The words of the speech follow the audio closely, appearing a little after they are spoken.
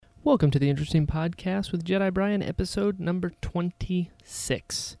Welcome to the Interesting Podcast with Jedi Brian, episode number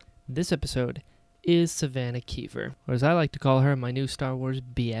 26. This episode is Savanna Kiefer, or as I like to call her, my new Star Wars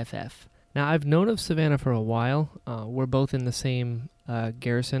BFF. Now, I've known of Savanna for a while. We're both in the same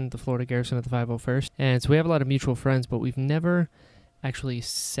garrison, the Florida garrison of the 501st, and so we have a lot of mutual friends, but we've never actually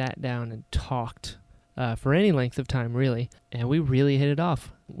sat down and talked for any length of time, really, and we really hit it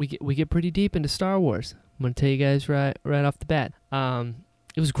off. We get pretty deep into Star Wars. I'm going to tell you guys right off the bat.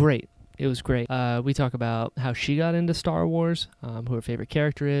 It was great. We talk about how she got into Star Wars, who her favorite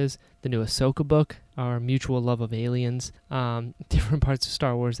character is, the new Ahsoka book, our mutual love of aliens, different parts of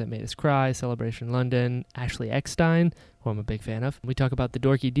Star Wars that made us cry, Celebration London, Ashley Eckstein, who I'm a big fan of. We talk about the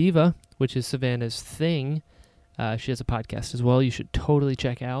Dorky Diva, which is Savanna's thing. She has a podcast as well you should totally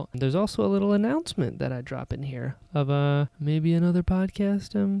check out. And there's also a little announcement that I drop in here of maybe another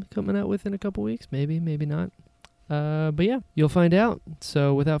podcast I'm coming out with in a couple weeks. Maybe not. But yeah, you'll find out.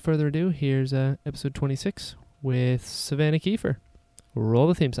 So without further ado, here's episode 26 with Savanna Kiefer. Roll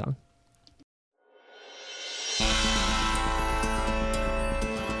the theme song.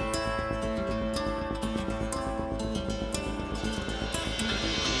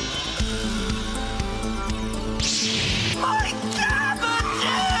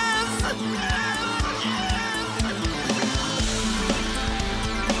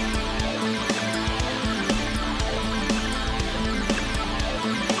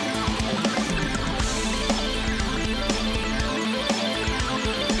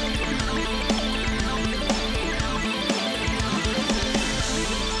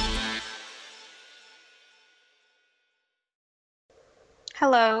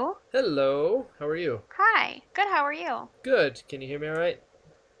 Hello. Hello. How are you? Hi. Good. How are you? Good. Can you hear me all right?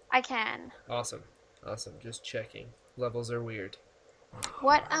 I can. Awesome. Just checking. Levels are weird.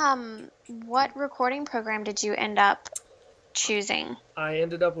 What recording program did you end up choosing? I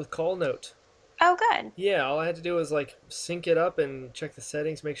ended up with Call Note. Oh, good. Yeah, all I had to do was sync it up and check the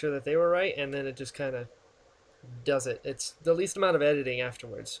settings, make sure that they were right, and then it just kind of does it. It's the least amount of editing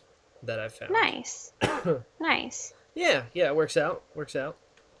afterwards that I've found. Nice. Nice. Yeah, it works out.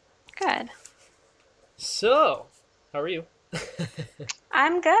 Good. So, how are you?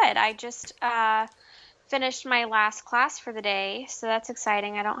 I'm good. I just finished my last class for the day, so that's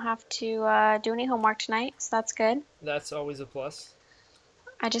exciting. I don't have to do any homework tonight, so that's good. That's always a plus.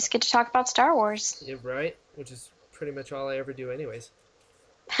 I just get to talk about Star Wars. Yeah, right? Which is pretty much all I ever do anyways.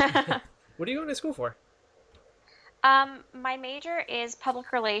 What are you going to school for? My major is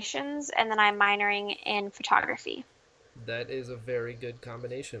public relations, and then I'm minoring in photography. That is a very good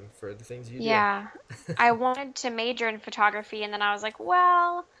combination for the things you do. Yeah. I wanted to major in photography, and then I was like,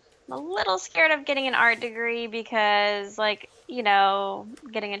 well, I'm a little scared of getting an art degree because, getting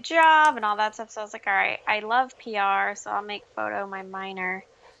a job and all that stuff. So I was like, all right, I love PR, so I'll make photo my minor.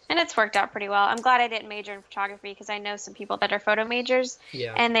 And it's worked out pretty well. I'm glad I didn't major in photography because I know some people that are photo majors,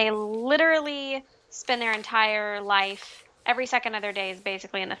 and they literally spend their entire life, every second of their day is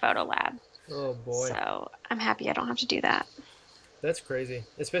basically in the photo lab. Oh, boy. So I'm happy I don't have to do that. That's crazy,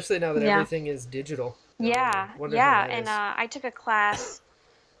 especially now that everything is digital. Yeah. And I took a class,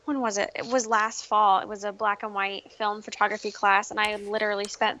 when was it? It was last fall. It was a black and white film photography class, and I literally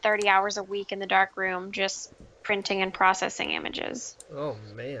spent 30 hours a week in the dark room just printing and processing images. Oh,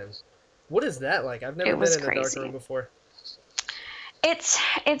 man. What is that like? I've never been in a dark room before.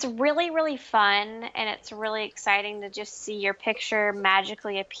 It's really, really fun, and it's really exciting to just see your picture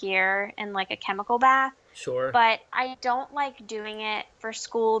magically appear in like a chemical bath. Sure. But I don't like doing it for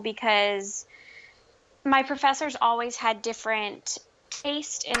school because my professors always had different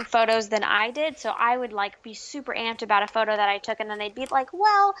taste in photos than I did. So I would be super amped about a photo that I took, and then they'd be like,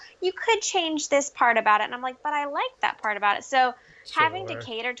 well, you could change this part about it. And I'm like, but I like that part about it. So having to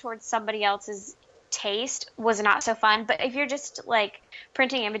cater towards somebody else's taste was not so fun. But if you're just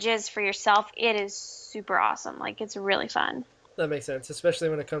printing images for yourself, it is super awesome. It's really fun. That makes sense, especially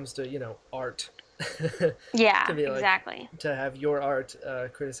when it comes to art. Yeah, exactly. To have your art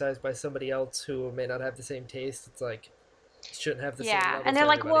criticized by somebody else who may not have the same taste, it's shouldn't have the same level. And they're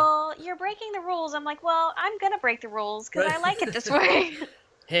like, well, you're breaking the rules. I'm like, well, I'm gonna break the rules because I like it this way.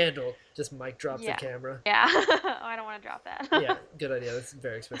 Handled. Just mic drop the camera. Yeah. Oh, I don't want to drop that. Yeah, good idea. That's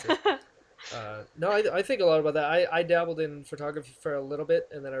very expensive. No, I think a lot about that. I dabbled in photography for a little bit,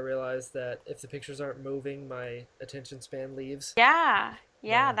 and then I realized that if the pictures aren't moving, my attention span leaves. Yeah,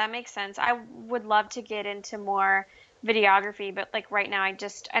 that makes sense. I would love to get into more videography, but right now I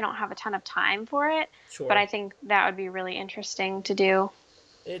don't have a ton of time for it. Sure. But I think that would be really interesting to do.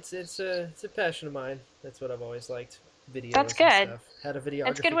 It's a passion of mine. That's what I've always liked. Videos. That's good. And stuff. Had a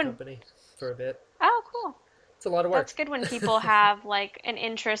videography company for a bit. Oh, cool. It's a lot of work. That's good when people have like an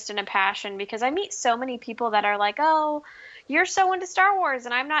interest and a passion, because I meet so many people that are like, "Oh, you're so into Star Wars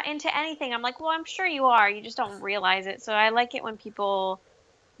and I'm not into anything." I'm like, "Well, I'm sure you are. You just don't realize it." So I like it when people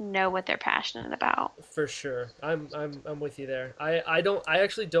know what they're passionate about. For sure. I'm with you there. I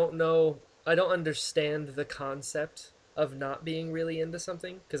actually don't know. I don't understand the concept of not being really into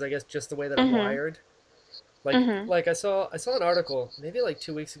something, because I guess just the way that I'm Mhm. wired. Like Mhm. I saw an article maybe like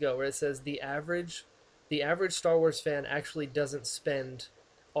 2 weeks ago where it says the average Star Wars fan actually doesn't spend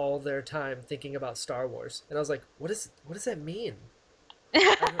all their time thinking about Star Wars. And I was like, what does that mean?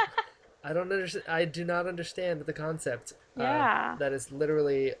 I don't I don't understand. I do not understand the concept. Yeah. That is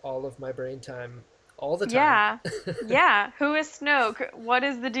literally all of my brain time all the time. Yeah. Yeah. Who is Snoke? What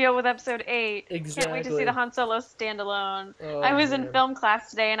is the deal with episode 8? Can't wait to see the Exactly. Han Solo standalone. I Oh was in man. film class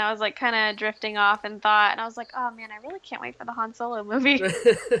today and I was like kind of drifting off in thought, and I was like, "Oh man, I really can't wait for the Han Solo movie."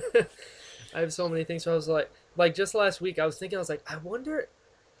 I have so many things. So I was like just last week, I was thinking, I was like, I wonder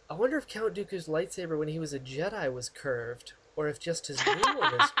if Count Dooku's lightsaber when he was a Jedi was curved, or if just his new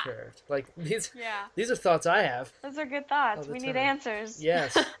one is curved. Like these, Yeah. these are thoughts I have Those are good all thoughts. the We need time. answers.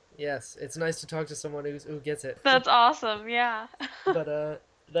 Yes, yes, it's nice to talk to someone who gets it. That's awesome. Yeah. But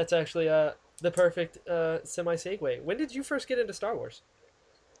that's actually the perfect semi segue. When did you first get into Star Wars?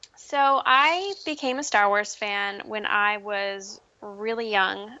 So I became a Star Wars fan when I was really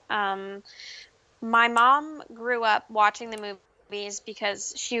young. My mom grew up watching the movies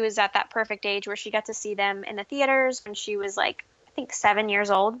because she was at that perfect age where she got to see them in the theaters when she was like, I think 7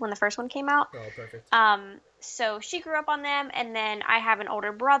 years old when the first one came out. Oh, perfect. So she grew up on them, and then I have an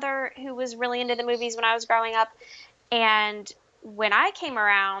older brother who was really into the movies when I was growing up. And when I came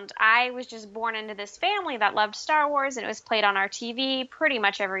around, I was just born into this family that loved Star Wars, and it was played on our TV pretty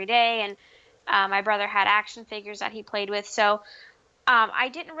much every day. And my brother had action figures that he played with. So I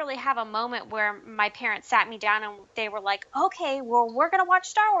didn't really have a moment where my parents sat me down and they were like, "Okay, well, we're going to watch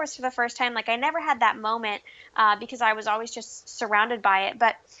Star Wars for the first time." Like, I never had that moment because I was always just surrounded by it.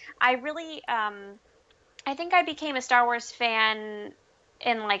 But I really, I think I became a Star Wars fan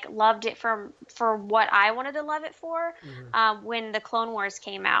and like loved it for what I wanted to love it for Hmm. when the Clone Wars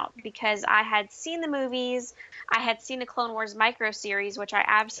came out, because I had seen the movies, I had seen the Clone Wars micro series, which I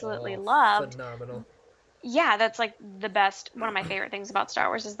absolutely Oh, loved. phenomenal. Yeah, that's like the best. One of my favorite things about Star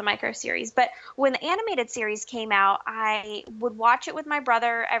Wars is the micro series. But when the animated series came out, I would watch it with my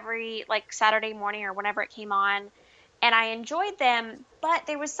brother every like Saturday morning or whenever it came on, and I enjoyed them. But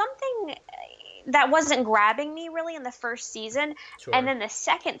there was something that wasn't grabbing me really in the first season. And Sure. then the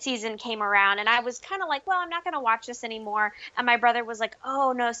second season came around, and I was kind of like, well, I'm not going to watch this anymore. And my brother was like,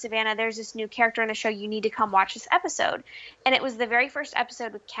 "Oh, no, Savannah, there's this new character in the show. You need to come watch this episode." And it was the very first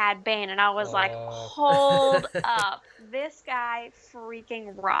episode with Cad Bane. And I was like, Oh, hold up. This guy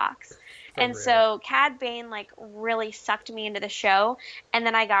freaking rocks. for And real. so Cad Bane like really sucked me into the show. And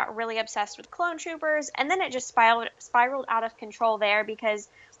then I got really obsessed with Clone Troopers. And then it just spiraled out of control there, because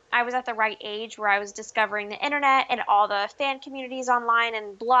I was at the right age where I was discovering the internet and all the fan communities online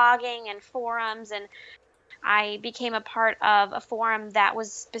and blogging and forums. And I became a part of a forum that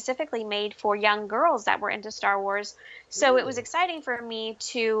was specifically made for young girls that were into Star Wars. So it was Ooh. exciting for me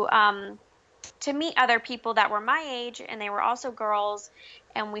to meet other people that were my age, and they were also girls,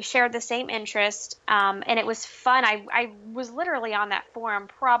 and we shared the same interest. And it was fun. I was literally on that forum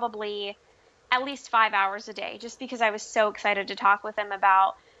probably at least 5 hours a day, just because I was so excited to talk with them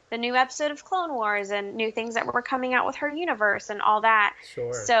about the new episode of Clone Wars and new things that were coming out with her universe and all that.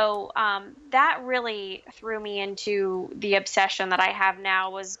 Sure. So that really threw me into the obsession that I have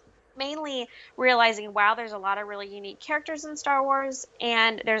now, was mainly realizing, wow, there's a lot of really unique characters in Star Wars,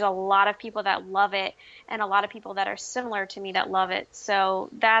 and there's a lot of people that love it, and a lot of people that are similar to me that love it. So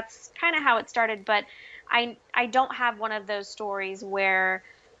that's kind of how it started. But I don't have one of those stories where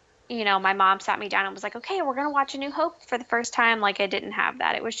my mom sat me down and was like, "Okay, we're gonna watch A New Hope for the first time." Like, I didn't have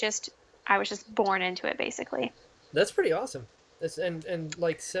that. It was just, I was just born into it, basically. That's pretty awesome. That's and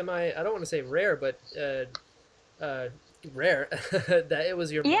like semi. I don't want to say rare, but rare that it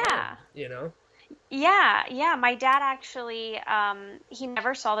was your mom. Yeah. You know. Yeah. Yeah. My dad actually, he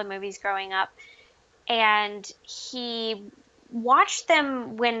never saw the movies growing up, and he watched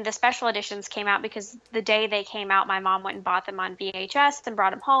them when the special editions came out, because the day they came out, my mom went and bought them on VHS and brought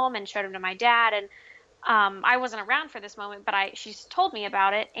them home and showed them to my dad. And I wasn't around for this moment, but she's told me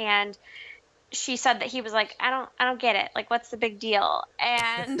about it, and she said that he was like, I don't get it. Like, what's the big deal?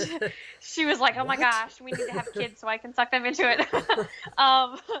 And she was like, "Oh my What? gosh, we need to have kids so I can suck them into it."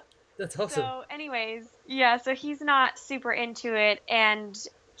 um, That's awesome. so anyways, yeah, so he's not super into it, and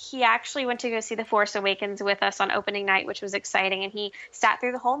he actually went to go see The Force Awakens with us on opening night, which was exciting. And he sat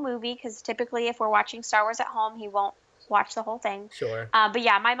through the whole movie because typically if we're watching Star Wars at home, he won't watch the whole thing. Sure. But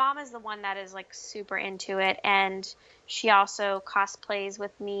yeah, my mom is the one that is like super into it. And she also cosplays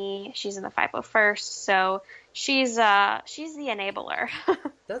with me. She's in the 501st. So she's the enabler.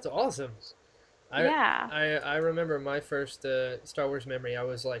 That's awesome. I remember my first Star Wars memory. I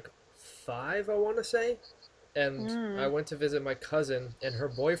was like 5, I want to say. And I went to visit my cousin, and her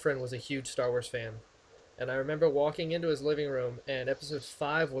boyfriend was a huge Star Wars fan. And I remember walking into his living room, and episode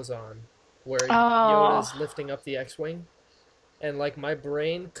 5 was on, where Yoda's lifting up the X-Wing. And, like, my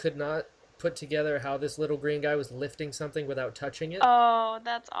brain could not put together how this little green guy was lifting something without touching it. Oh,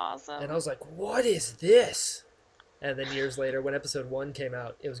 that's awesome. And I was like, what is this? And then years later, when episode 1 came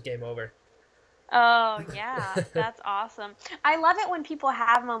out, it was game over. Oh, yeah, that's awesome. I love it when people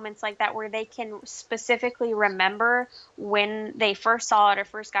have moments like that where they can specifically remember when they first saw it or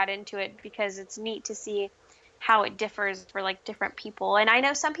first got into it, because it's neat to see how it differs for like different people. And I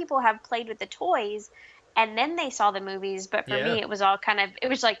know some people have played with the toys and then they saw the movies, but for me it was all it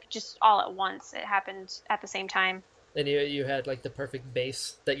was like just all at once. It happened at the same time. And you had like the perfect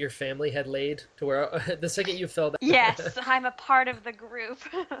base that your family had laid to where the second you fell down. Yes, I'm a part of the group.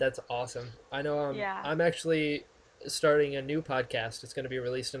 That's awesome. I know I'm actually starting a new podcast. It's going to be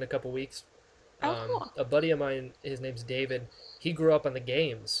released in a couple weeks. Cool. A buddy of mine, his name's David, he grew up on the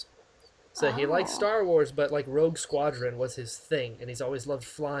games. So he likes Star Wars, but like Rogue Squadron was his thing. And he's always loved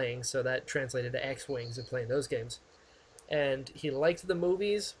flying, so that translated to X-Wings and playing those games. And he liked the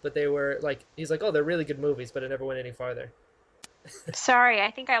movies, but they were like, he's like, oh, they're really good movies, but it never went any farther. Sorry,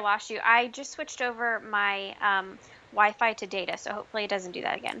 I think I lost you. I just switched over my Wi-Fi to data, so hopefully it doesn't do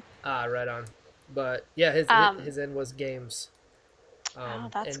that again. Ah, right on. But yeah, his end was games.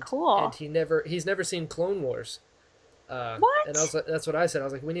 That's cool. And he's never seen Clone Wars. What? And that's what I said. I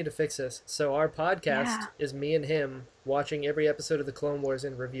was like, we need to fix this. So our podcast is me and him watching every episode of the Clone Wars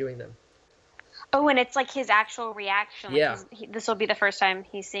and reviewing them. Oh, and it's like his actual reaction. Like this will be the first time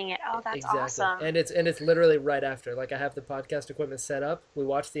he's seeing it. Oh, that's awesome. And it's literally right after. Like I have the podcast equipment set up. We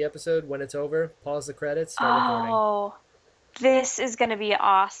watch the episode. When it's over, pause the credits, start recording. Oh, this is going to be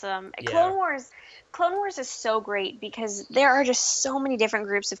awesome. Yeah. Clone Wars is so great because there are just so many different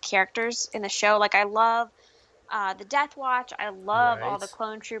groups of characters in the show. Like I love the Death Watch. I love all the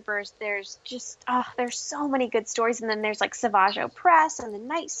clone troopers. There's just there's so many good stories, and then there's like Savage Opress and the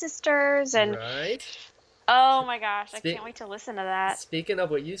Night Sisters, and oh my gosh, I can't wait to listen to that. Speaking of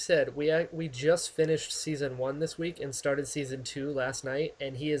what you said, we just finished season 1 this week and started season 2 last night,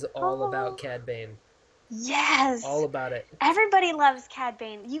 and he is all about Cad Bane. Yes. All about it. Everybody loves Cad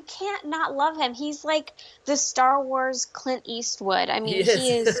Bane. You can't not love him. He's like the Star Wars Clint Eastwood. I mean,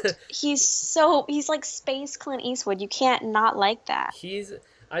 he's like space Clint Eastwood. You can't not like that.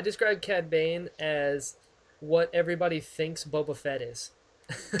 I describe Cad Bane as what everybody thinks Boba Fett is.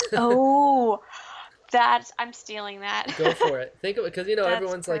 Oh, I'm stealing that. Go for it. Think of it, because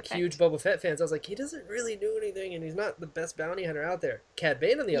everyone's perfect. like huge Boba Fett fans. I was like, he doesn't really do anything, and he's not the best bounty hunter out there. Cad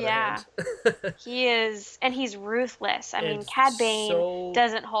Bane, on the other hand, he is, and he's ruthless. I mean, Cad Bane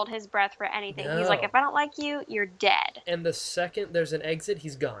doesn't hold his breath for anything. No. He's like, if I don't like you, you're dead. And the second there's an exit,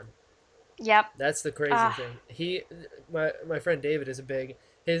 he's gone. Yep. That's the crazy thing. My friend David is a big.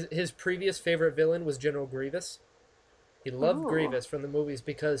 His previous favorite villain was General Grievous. He loved Grievous from the movies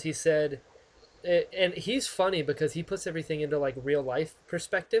because he said. And he's funny because he puts everything into like real life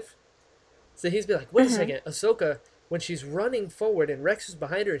perspective. So he's be like, wait a second, Ahsoka, when she's running forward and Rex is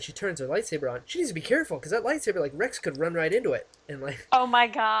behind her and she turns her lightsaber on, she needs to be careful because that lightsaber, like Rex could run right into it. And like, oh my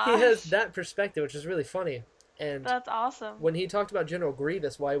god, he has that perspective, which is really funny. And that's awesome. When he talked about General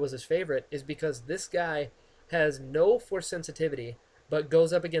Grievous, why he was his favorite is because this guy has no force sensitivity, but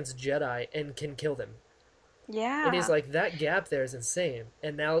goes up against Jedi and can kill them. Yeah. And he's like, that gap there is insane.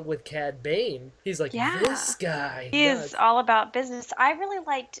 And now with Cad Bane, he's like, this guy. He is all about business. I really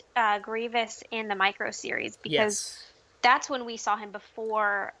liked Grievous in the Micro series because that's when we saw him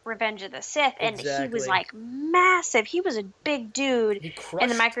before Revenge of the Sith. And he was like massive. He was a big dude in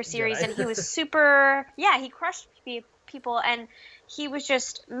the Micro series. And he was super, he crushed people. And he was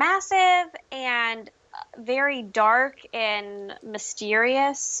just massive and very dark and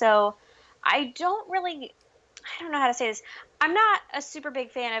mysterious. So I don't know how to say this. I'm not a super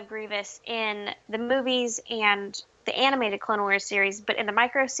big fan of Grievous in the movies and the animated Clone Wars series, but in the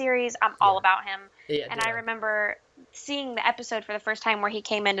Micro series, I'm all about him. Yeah, and I remember seeing the episode for the first time where he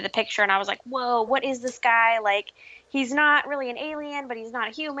came into the picture, and I was like, whoa, what is this guy? Like, he's not really an alien, but he's not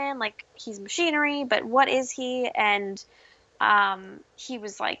a human. Like, he's machinery, but what is he? And he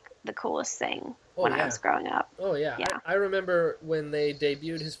was like the coolest thing Oh when I yeah. was growing up. Oh yeah. Yeah. I remember when they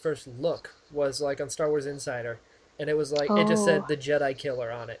debuted his first look was like on Star Wars Insider, and it was like it just said Oh. the Jedi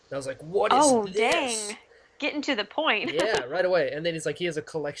Killer on it. And I was like, what is Oh, this? dang. Getting to the point. Yeah, right away. And then he's like, he has a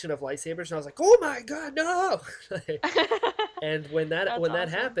collection of lightsabers, and I was like, oh my god, no! And when That's that awesome.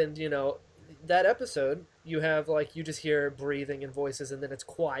 happened, that episode, you have like you just hear breathing and voices, and then it's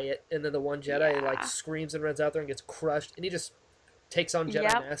quiet, and then the one Jedi like Yeah. screams and runs out there and gets crushed, and he just takes on Jedi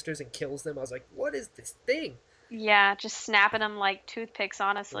Yep. Masters and kills them. I was like, what is this thing? Yeah, just snapping them like toothpicks,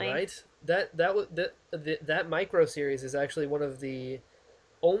 honestly. Right? That micro series is actually one of the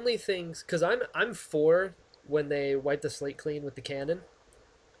only things because I'm for when they wipe the slate clean with the canon.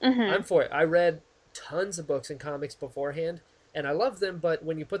 Mm-hmm. I'm for it. I read tons of books and comics beforehand, and I love them, but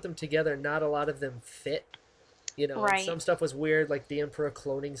when you put them together, not a lot of them fit. Right. Some stuff was weird, like the Emperor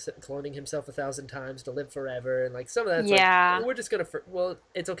cloning himself 1,000 times to live forever, and like some of that's Yeah. like we're just gonna. Well,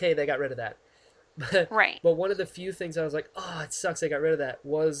 it's okay. They got rid of that. But Right. but one of the few things I was like, oh, it sucks they got rid of that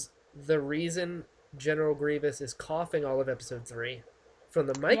was the reason General Grievous is coughing all of Episode 3. From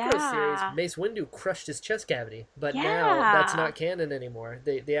the micro series, Yeah. Mace Windu crushed his chest cavity, but now that's Yeah. not canon anymore.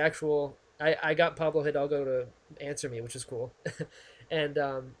 The actual I got Pablo Hidalgo to answer me, which is cool, and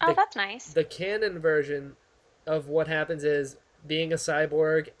Oh, that's nice. the canon version of what happens is being a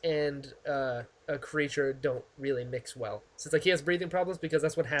cyborg and a creature don't really mix well. So it's like he has breathing problems because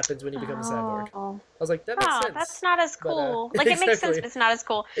that's what happens when you become a cyborg. Oh. I was like, that makes Oh, sense. that's not as But, cool. Like, it makes sense, exactly. but it's not as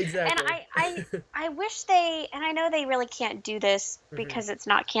cool. Exactly. And I wish they, and I know they really can't do this Mhm. because it's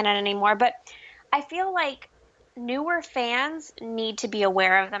not canon anymore, but I feel like newer fans need to be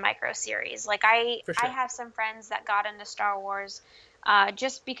aware of the micro series. Like, For sure. I have some friends that got into Star Wars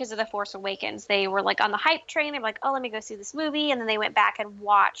just because of The Force Awakens. They were like on the hype train. They were like, oh, let me go see this movie. And then they went back and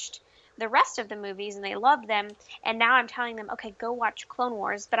watched the rest of the movies and they loved them. And now I'm telling them, okay, go watch Clone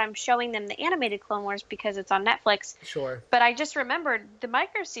Wars. But I'm showing them the animated Clone Wars because it's on Netflix. Sure. But I just remembered the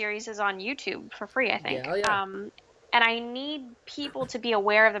micro series is on YouTube for free, I think. Yeah, yeah. And I need people to be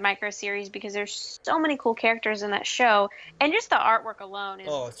aware of the micro series because there's so many cool characters in that show, and just the artwork alone is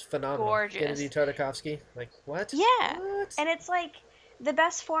It's phenomenal. gorgeous. Kennedy Tartakovsky, like what? Yeah, What? and it's like the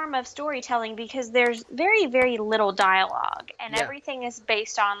best form of storytelling because there's very, very little dialogue, and Yeah. everything is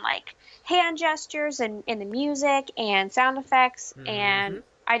based on like hand gestures and in the music and sound effects. Mhm. And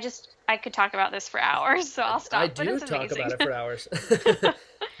I could talk about this for hours, so I'll stop. I but do it's talk amazing. about it for hours.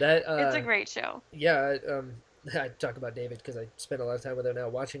 That It's a great show. yeah. I talk about David because I spend a lot of time with him now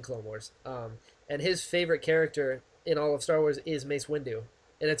watching Clone Wars. And his favorite character in all of Star Wars is Mace Windu,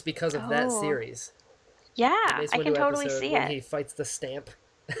 and it's because of that Oh. series. Yeah, The Mace I can Windu totally episode see when it. he fights the stamp.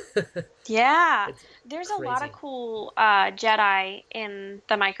 Yeah, It's there's a lot crazy. of cool Jedi in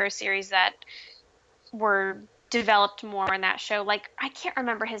the micro series that were developed more in that show. Like, I can't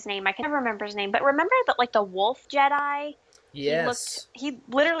remember his name. I can never remember his name. But remember that, like, the wolf Yes. Jedi? He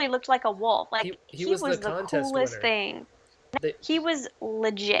literally looked like a wolf. Like, He was the the contest coolest winner. thing. They- He was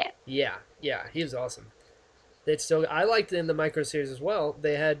legit. Yeah, he was awesome. I liked in the micro series as well.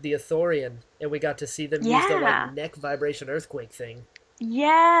 They had the Ithorian, and we got to see them use the Yeah. like neck vibration earthquake thing.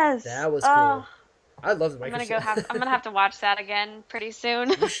 Yes. That was cool. Oh, I love the I'm micro gonna series. I'm gonna have to watch that again pretty soon.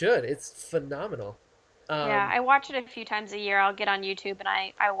 You should. It's phenomenal. Yeah, I watch it a few times a year. I'll get on YouTube and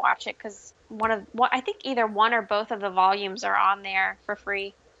I watch it because I think either one or both of the volumes are on there for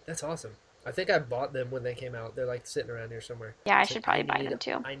free. That's awesome. I think I bought them when they came out. They're like sitting around here somewhere. Yeah, I It's should like, probably buy need- them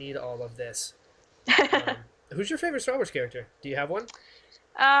too. I need all of this. Who's your favorite Star Wars character? Do you have one?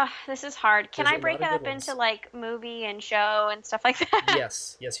 This is hard. Can There's I a break lot it of up good into ones. like movie and show and stuff like that?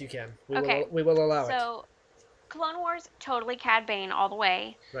 Yes, you can. Okay. We will allow it. So, Clone Wars, totally Cad Bane all the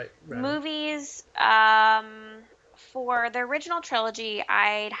way. Right. Movies, for the original trilogy,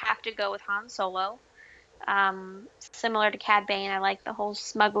 I'd have to go with Han Solo. Similar to Cad Bane, I like the whole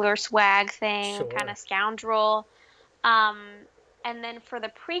smuggler swag thing, Sure. kind of scoundrel. And then for the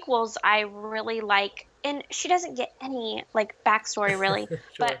prequels, I really like, and she doesn't get any like backstory really, Sure.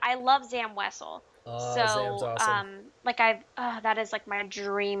 but I love Zam Wessel. Oh, So, Zam's awesome. like that is like my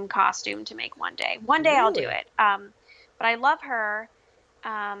dream costume to make one day. One day I'll do Really? it. But I love her.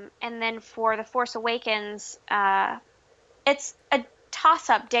 And then for The Force Awakens, it's a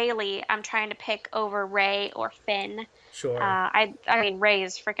toss-up daily. I'm trying to pick over Rey or Finn. Sure. I mean, Rey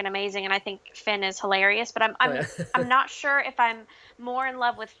is freaking amazing, and I think Finn is hilarious. But Oh, yeah. I'm not sure if I'm more in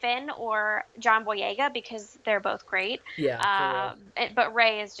love with Finn or John Boyega because they're both great. Yeah. But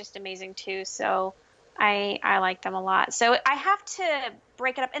Rey is just amazing too. So I like them a lot. So I have to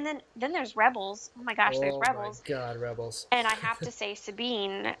break it up, and then there's Rebels. Oh my gosh, there's Rebels. Oh my God, Rebels. And I have to say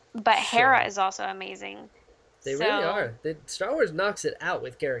Sabine, but Sure. Hera is also amazing. They really are. Star Wars knocks it out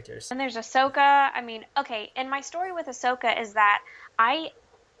with characters. And there's Ahsoka. I mean, okay, and my story with Ahsoka is that I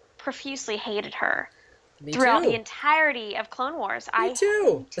profusely hated her throughout the entirety of Clone Wars. I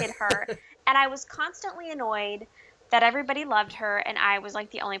hated her. And I was constantly annoyed that everybody loved her and I was like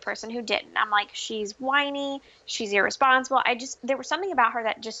the only person who didn't. I'm like, she's whiny, she's irresponsible. There was something about her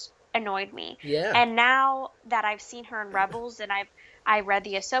that just annoyed me. Yeah. And now that I've seen her in Rebels and I read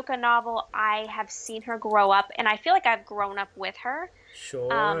the Ahsoka novel, I have seen her grow up and I feel like I've grown up with her.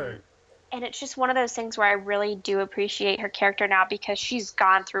 Sure. And it's just one of those things where I really do appreciate her character now because she's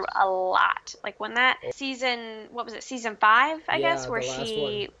gone through a lot. Like when that season, what was it, season 5, I guess, where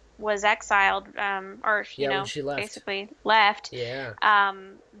she was exiled, or when she left. basically left. Yeah.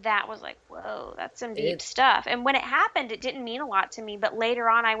 That was like, whoa, that's some deep stuff. And when it happened, it didn't mean a lot to me. But later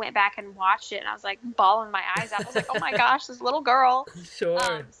on, I went back and watched it, and I was like bawling my eyes out. I was like, oh my gosh, this little girl.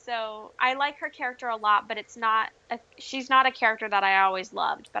 Sure. So I like her character a lot, but she's not a character that I always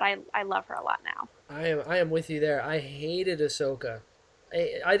loved. But I love her a lot now. I am with you there. I hated Ahsoka.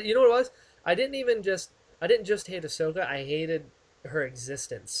 You know what it was? I didn't just hate Ahsoka. I hated her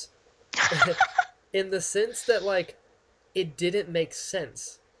existence. In the sense that, like, it didn't make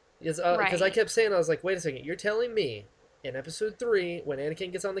sense. Because I kept saying, I was like, wait a second, you're telling me in episode 3, when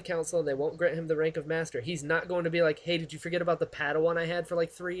Anakin gets on the council and they won't grant him the rank of master, he's not going to be like, hey, did you forget about the Padawan I had for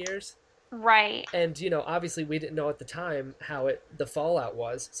like 3 years? Right. And, obviously we didn't know at the time how the fallout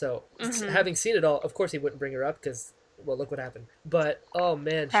was. So having seen it all, of course he wouldn't bring her up because, well, look what happened. But, oh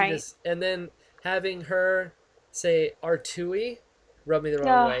man, and then having her say Artui rubbed me the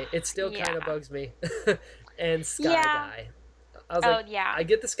wrong way. It still kind of bugs me. And Sky Guy. I was like, I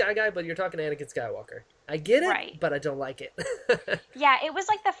get the Sky Guy, but you're talking Anakin Skywalker. I get it, but I don't like it. Yeah, it was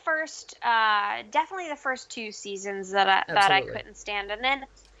like the first, definitely the first 2 seasons that I couldn't stand. And then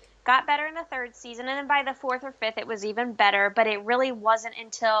got better in the 3rd season. And then by the 4th or 5th, it was even better. But it really wasn't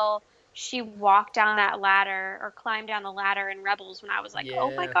until she walked down that ladder or climbed down the ladder in Rebels when I was like, oh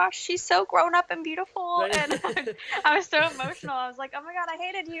my gosh, she's so grown up and beautiful. And I was so emotional. I was like, oh my God, I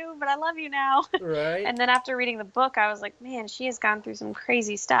hated you, but I love you now. Right. And then after reading the book, I was like, man, she has gone through some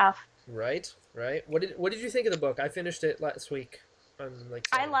crazy stuff. Right. What did you think of the book? I finished it last week.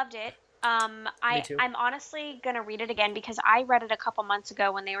 I loved it. Me too. I'm honestly going to read it again because I read it a couple months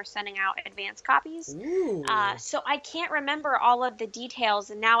ago when they were sending out advance copies. Ooh. So I can't remember all of the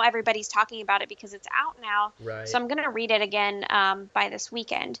details, and now everybody's talking about it because it's out now. Right. So I'm going to read it again by this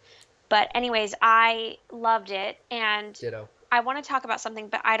weekend. But anyways, I loved it, and ditto. I want to talk about something,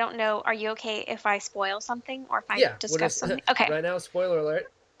 but I don't know. Are you okay if I spoil something or if I discuss something? Okay. Right now, spoiler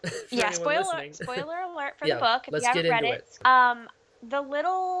alert. Yeah, spoiler alert for the book if let's you haven't get read into it. The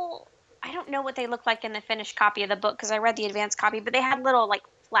little... I don't know what they look like in the finished copy of the book because I read the advanced copy, but they had little like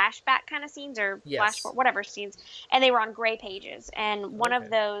flashback kind of scenes or whatever scenes, and they were on gray pages. And one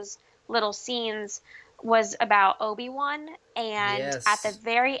of those little scenes was about Obi-Wan, and at the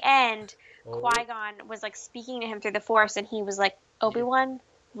very end, Qui-Gon was like speaking to him through the Force, and he was like, "Obi-Wan,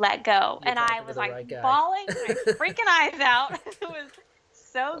 let go," and I was like bawling my freaking eyes out. It was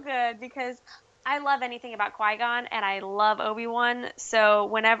so good because I love anything about Qui-Gon, and I love Obi-Wan. So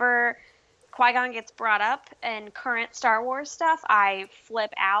whenever Qui-Gon gets brought up in current Star Wars stuff, I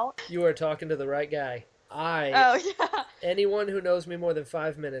flip out. You are talking to the right guy. Anyone who knows me more than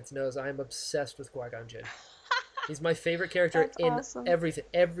 5 minutes knows I'm obsessed with Qui-Gon Jinn. He's my favorite character in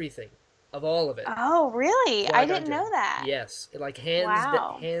everything of all of it. Oh, really? Qui-Gon I didn't Jinn. know that. Yes, like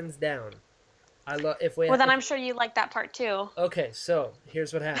hands down. I love then I'm sure you like that part too. Okay, so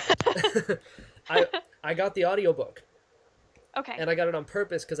here's what happened. I got the audiobook. Okay. And I got it on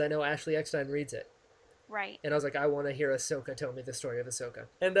purpose because I know Ashley Eckstein reads it. Right. And I was like, I want to hear Ahsoka tell me the story of Ahsoka.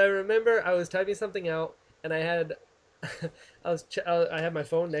 And I remember I was typing something out, and I had I had my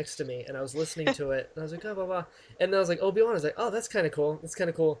phone next to me, and I was listening to it, and I was like, oh, blah, blah. And then I was like, Obi-Wan. I was like, oh, that's kind of cool. That's kind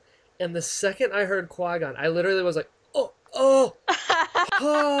of cool. And the second I heard Qui-Gon, I literally was like, oh.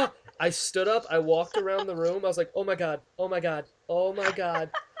 I stood up. I walked around the room. I was like, oh, my God. Oh, my God. Oh, my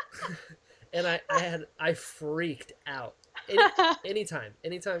God. And I freaked out. Anytime,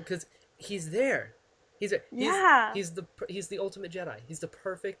 because he's there. He's the ultimate Jedi. He's the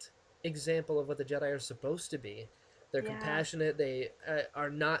perfect example of what the Jedi are supposed to be. They're compassionate. They are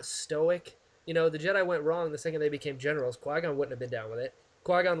not stoic. The Jedi went wrong the second they became generals. Qui-Gon wouldn't have been down with it.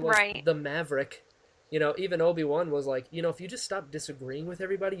 Qui-Gon was the maverick. Even Obi-Wan was like, if you just stopped disagreeing with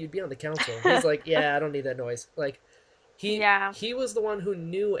everybody, you'd be on the council. He's like, yeah, I don't need that noise. Like, he was the one who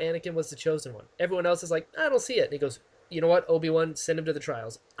knew Anakin was the chosen one. Everyone else is like, I don't see it. And he goes, you know what, Obi-Wan, send him to the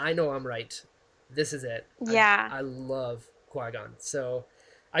trials. I know I'm right. This is it. Yeah. I love Qui-Gon. So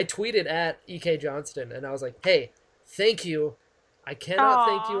I tweeted at EK Johnston, and I was like, hey, thank you. I cannot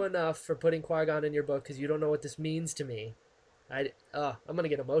thank you Aw. enough for putting Qui-Gon in your book because you don't know what this means to me. I'm going to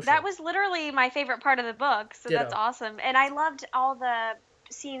get That emotional. was literally my favorite part of the book, so that's Ditto. awesome. And I loved all the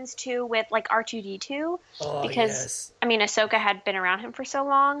scenes too with like R2D2 Oh, because yes. I mean Ahsoka had been around him for so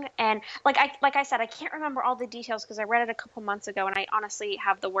long, and like I said, I can't remember all the details because I read it a couple months ago and I honestly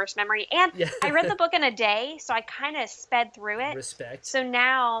have the worst memory. And Yeah. I read the book in a day, so I kind of sped through it. Respect. So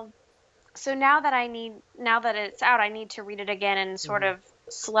now now that it's out, I need to read it again and sort of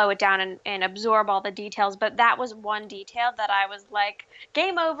slow it down and absorb all the details. But that was one detail that I was like,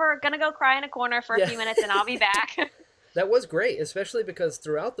 game over, gonna go cry in a corner for a Yeah. few minutes and I'll be back. That was great, especially because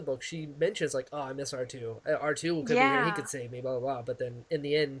throughout the book she mentions like, "Oh, I miss R2. R2 could be here. He Yeah. could save me." Blah blah blah. But then in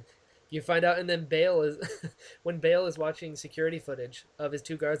the end, you find out, and then Bale is when Bale is watching security footage of his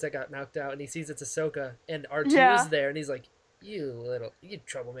two guards that got knocked out, and he sees it's Ahsoka, and R2 Yeah. is there, and he's like, you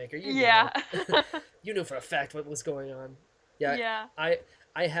troublemaker, you Yeah. knew. You knew for a fact what was going on." Yeah, Yeah.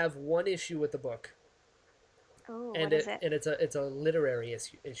 I have one issue with the book, Ooh, and what is it? it's a literary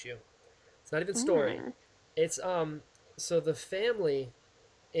issue. It's not even story. Mm. It's so the family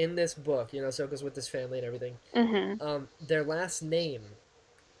in this book, you know, Ahsoka's with this family and everything. Their last name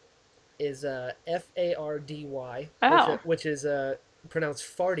is Fardy, Oh. which is pronounced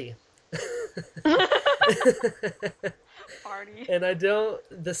farty. Party. And I don't.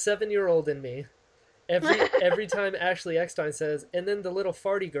 The 7-year-old in me, every time Ashley Eckstein says, and then the little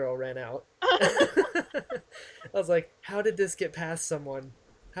farty girl ran out. I was like, how did this get past someone?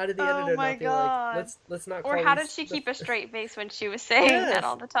 How did the Oh editor my not be God. like, let's not call Or how these did she the keep a straight face when she was saying Yes. that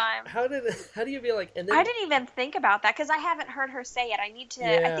all the time? How do you be like, and then I didn't even think about that because I haven't heard her say it. I need to.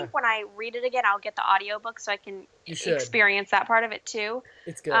 I Yeah. think when I read it again, I'll get the audiobook so I can You should. experience that part of it too.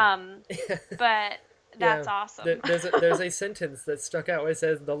 It's good. But that's awesome. There's a sentence that stuck out where it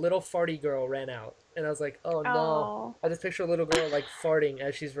says the little farty girl ran out, and I was like, oh no! Oh. I just picture a little girl like farting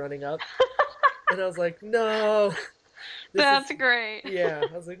as she's running up, and I was like, no. That's great. Yeah,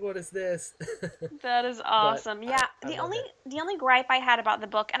 I was like, what is this? That is awesome. Yeah, I the loved only gripe I had about the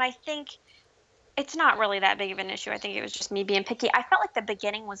book, and I think it's not really that big of an issue. I think it was just me being picky. I felt like the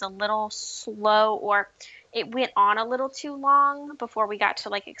beginning was a little slow, or it went on a little too long before we got to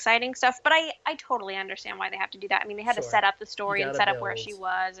like exciting stuff. But I totally understand why they have to do that. I mean, they had to Sure. set up the story You and gotta set up where build. she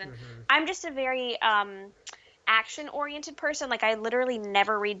was, and Mhm. I'm just a very action oriented person. Like I literally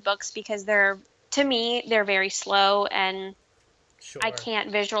never read books because to me they're very slow and Sure. I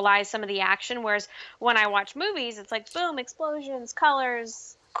can't visualize some of the action. Whereas when I watch movies, it's like boom, explosions,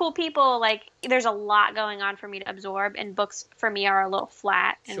 colors, cool people. Like there's a lot going on for me to absorb, and books for me are a little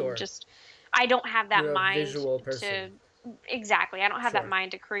flat and Sure. just I don't have that You're a mind visual to person. exactly. I don't have Sure. that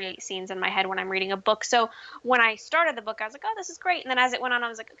mind to create scenes in my head when I'm reading a book. So when I started the book, I was like, oh, this is great. And then as it went on, I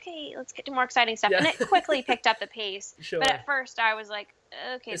was like, okay, let's get to more exciting stuff. Yeah. And it quickly picked up the pace. Sure. But at first I was like,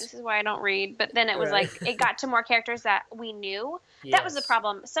 okay, this is why I don't read. But then it was Right. like, it got to more characters that we knew. That was the Yes.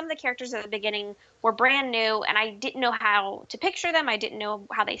 problem. Some of the characters at the beginning were brand new and I didn't know how to picture them. I didn't know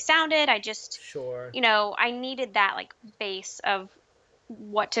how they sounded. I just, Sure. I needed that like base of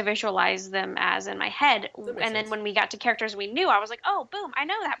what to visualize them as in my head. That makes And then sense. when we got to characters we knew, I was like, oh, boom, I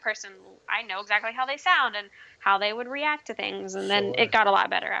know that person. I know exactly how they sound and how they would react to things. And then Sure. it got a lot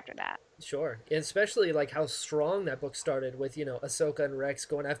better after that. Sure. And especially like how strong that book started with, Ahsoka and Rex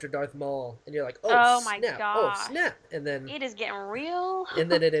going after Darth Maul, and you're like, Oh my snap, gosh. oh snap, and then It is getting real. and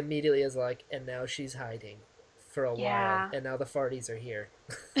then it immediately is like, and now she's hiding for a Yeah. while, and now the farties are here.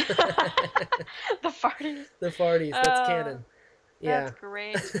 The farting. The farties, that's Oh, canon. Yeah. That's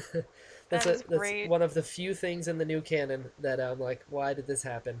great. That's That is great. one of the few things in the new canon that I'm like, why did this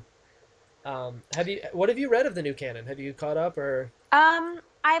happen? What have you read of the new canon? Have you caught up or?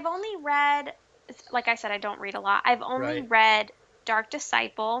 I've only read, like I said, I don't read a lot. I've only Right. read Dark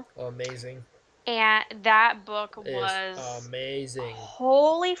Disciple, Oh, amazing. and that book Is was amazing.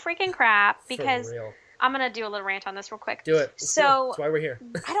 holy freaking crap. Because For real. I'm gonna do a little rant on this real quick. Do it. Let's do it. So That's why we're here.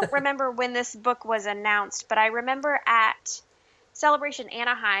 I don't remember when this book was announced, but I remember at Celebration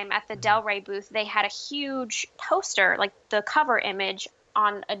Anaheim at the Del Rey booth, they had a huge poster, like the cover image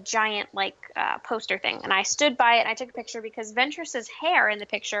on a giant poster thing, and I stood by it and I took a picture because Ventress's hair in the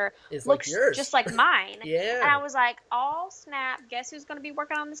picture It's like looks yours. just like mine. Yeah. And I was like, oh snap, guess who's going to be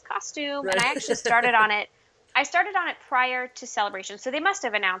working on this costume? Right. And I actually started on it. I started on it prior to Celebration, so they must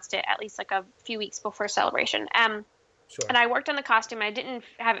have announced it at least like a few weeks before Celebration. Sure. And I worked on the costume. I didn't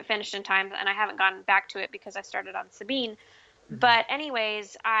have it finished in time, and I haven't gone back to it because I started on Sabine. But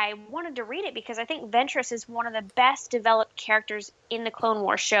anyways, I wanted to read it because I think Ventress is one of the best developed characters in the Clone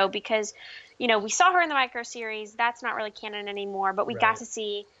Wars show because, we saw her in the micro series. That's not really canon anymore, but we got to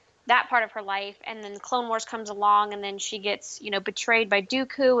see that part of her life. And then Clone Wars comes along, and then she gets, betrayed by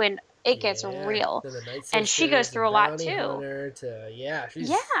Dooku, and it gets real. Then the Night And she goes Sisters, through a the lot Bounty too. Hunter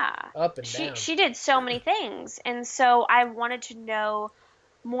she's up and down. She did so many things, and so I wanted to know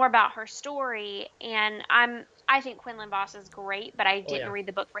more about her story. And I think Quinlan Voss is great, but I didn't read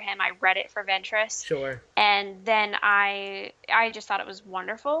the book for him. I read it for Ventress. Sure. And then I just thought it was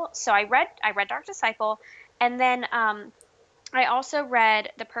wonderful. So I read Dark Disciple, and then I also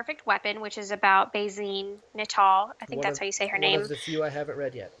read The Perfect Weapon, which is about Bazine Natal. I think that's how you say her name. One of the few I haven't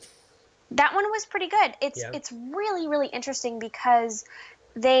read yet. That one was pretty good. It's really, really interesting because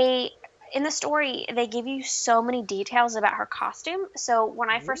in the story, they give you so many details about her costume. So when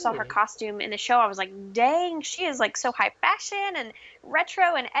I first saw her costume in the show, I was like, dang, she is like so high fashion and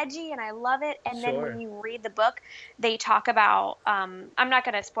retro and edgy, and I love it. And then when you read the book, they talk about, I'm not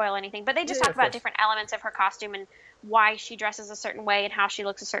going to spoil anything, but they just talk about different elements of her costume and why she dresses a certain way and how she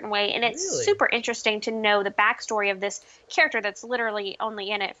looks a certain way. And it's super interesting to know the backstory of this character that's literally only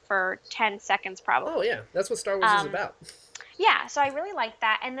in it for 10 seconds probably. Oh, yeah. That's what Star Wars is about. Yeah, so I really liked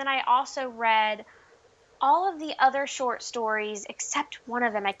that. And then I also read all of the other short stories except one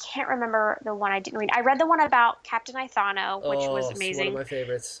of them. I can't remember the one I didn't read. I read the one about Captain Ithano, which was amazing. One of my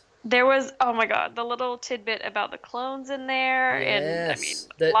favorites. There was, oh my god, the little tidbit about the clones in there. And I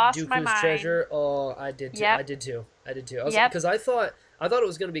mean, lost Dooku's my mind. treasure. Oh, I did too. I did too. Because I thought it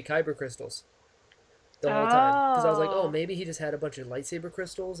was going to be kyber crystals the whole time. Because I was like, oh, maybe he just had a bunch of lightsaber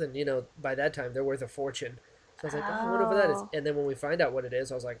crystals, and by that time they're worth a fortune. So I was like, I wonder what that is. And then when we find out what it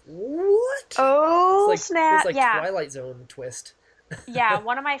is, I was like, what? Oh, it's snap. It's like Twilight Zone twist. Yeah,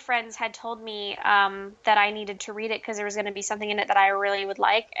 one of my friends had told me that I needed to read it because there was going to be something in it that I really would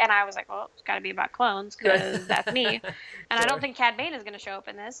like. And I was like, well, it's got to be about clones because that's me. And I don't think Cad Bane is going to show up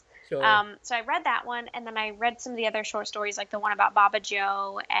in this. Sure. So I read that one, and then I read some of the other short stories, like the one about Baba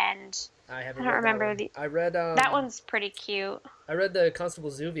Joe, and I don't remember. I read... that one's pretty cute. I read the Constable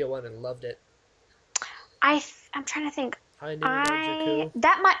Zuvia one and loved it. I'm trying to think.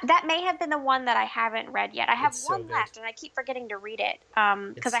 That may have been the one that I haven't read yet. I have one left, and I keep forgetting to read it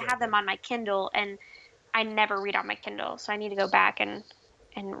because I have them on my Kindle, and I never read on my Kindle, so I need to go back and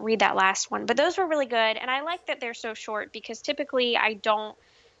read that last one. But those were really good, and I like that they're so short because typically I don't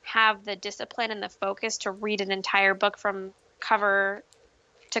have the discipline and the focus to read an entire book from cover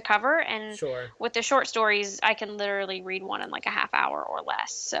to cover, and with the short stories, I can literally read one in like a half hour or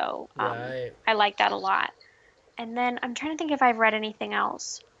less. So I like that a lot. And then I'm trying to think if I've read anything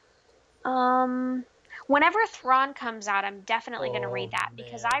else. Whenever Thrawn comes out, I'm definitely going to read that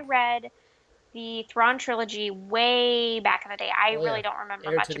because I read the Thrawn trilogy way back in the day. I really don't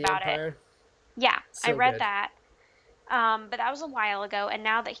remember much about it. Yeah, I read that. But that was a while ago. And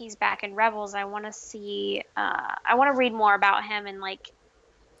now that he's back in Rebels, I want to see, I want to read more about him and like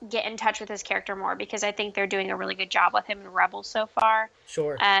get in touch with his character more because I think they're doing a really good job with him in Rebels so far.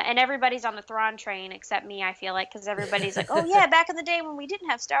 Sure. And everybody's on the Thrawn train except me, I feel like, because everybody's like, oh yeah, back in the day when we didn't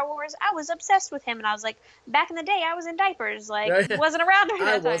have Star Wars, I was obsessed with him. And I was like, back in the day, I was in diapers. Like, wasn't around during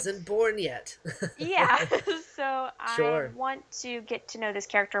that time. I wasn't born yet. Yeah. So I want to get to know this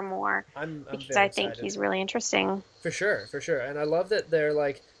character more because I think he's really interesting. For sure. And I love that they're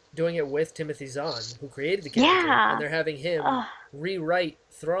like doing it with Timothy Zahn, who created the character, and they're having him rewrite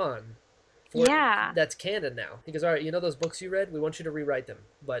Thrawn. That's canon now. He goes, all right, those books you read? We want you to rewrite them,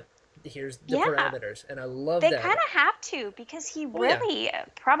 but here's the parameters. And I love that. They kind of have to because he really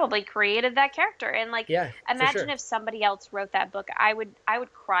probably created that character. And like, imagine if somebody else wrote that book. I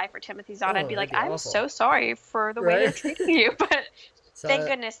would cry for Timothy Zahn. I'd be like, I'm so sorry for the way they're treating you. But thank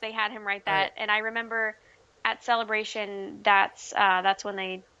goodness they had him write that. And I remember at Celebration, that's when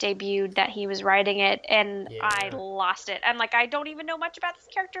they debuted that he was writing it, and I lost it. I'm like, I don't even know much about this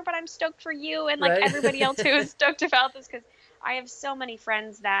character, but I'm stoked for you and like everybody else who is stoked about this because I have so many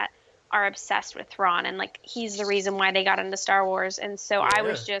friends that are obsessed with Thrawn, and like he's the reason why they got into Star Wars, and so I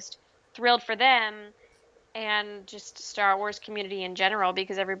was just thrilled for them and just Star Wars community in general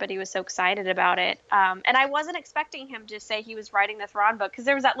because everybody was so excited about it. And I wasn't expecting him to say he was writing the Thrawn book because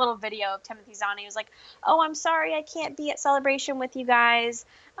there was that little video of Timothy Zahn. He was like, oh, I'm sorry I can't be at Celebration with you guys.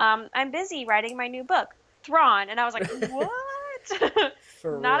 I'm busy writing my new book, Thrawn. And I was like, what?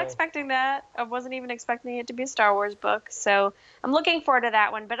 Not expecting that. I wasn't even expecting it to be a Star Wars book. So I'm looking forward to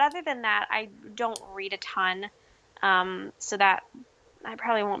that one. But other than that, I don't read a ton. So that I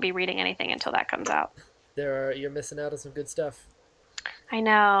probably won't be reading anything until that comes out. You're missing out on some good stuff. I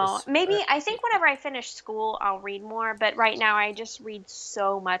know. It's, Maybe I think whenever I finish school, I'll read more, but right now I just read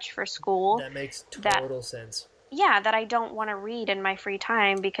so much for school that makes that total sense. yeah, that I don't want to read in my free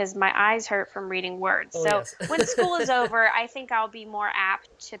time because my eyes hurt from reading words. Oh, So yes. when school is over, I think I'll be more apt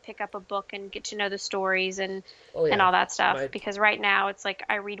to pick up a book and get to know the stories Oh, and yeah. all that stuff My because right now it's like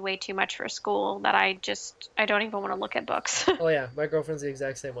I read way too much for school that I don't even want to look at books. Oh yeah, my girlfriend's the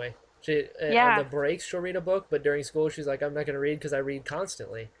exact same way. She on the Yeah. breaks she'll read a book, but during school she's like, I'm not gonna read because I read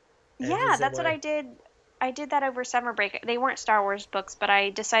constantly. And she's Yeah, the same that's what way. I did. I did that over summer break. They weren't Star Wars books, but I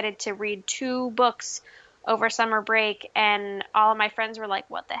decided to read two books over summer break, and all of my friends were like,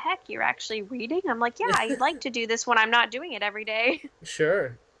 "What the heck? You're actually reading?" I'm like, "Yeah, I like to do this when I'm not doing it every day."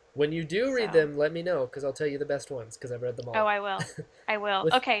 Sure. When you do read So, them, let me know because I'll tell you the best ones because I've read them oh, all. I will. I will.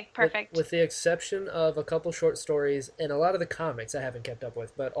 With Okay, with perfect. with the exception of a couple short stories and a lot of the comics I haven't kept up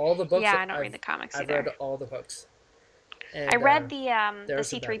with, but all the books Yeah, I don't read I've the comics I've read either. all the books, I and read there the are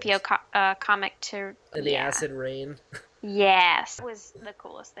some bad C3PO ones. comic to And the yeah. acid rain. Yes. It was the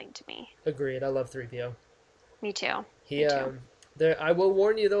coolest thing to me. Agreed. I love 3PO. Me too. He Me too. there. I will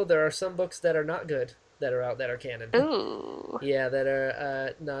warn you though, there are some books that are not good that are out that are canon. Ooh. Yeah, that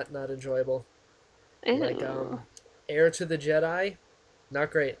are not enjoyable. Like Ooh. Heir to the Jedi,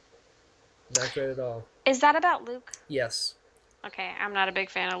 not great, not great at all. Is that about Luke? Yes, Okay, I'm not a big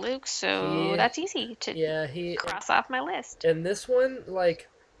fan of Luke, so he that's easy to yeah he cross off my list. and this one like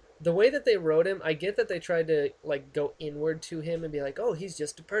the way that they wrote him, I get that they tried to like go inward to him and be like, oh, he's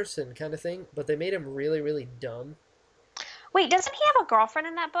just a person kind of thing, but they made him really really dumb. Wait, doesn't he have a girlfriend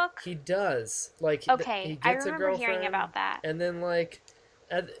in that book? He does like he Okay, I gets a remember hearing girlfriend, about that. and then like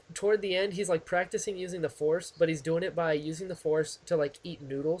toward the end he's like practicing using the Force, but he's doing it by using the Force to like eat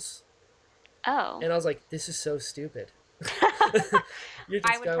noodles. Oh. And I was like, this is so stupid. You're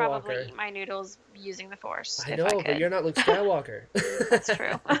I just would probably Skywalker. eat my noodles using the Force I if I know, but could. you're not Luke Skywalker. That's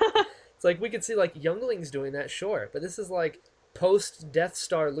true. It's like we could see like younglings doing that, sure, but this is like post Death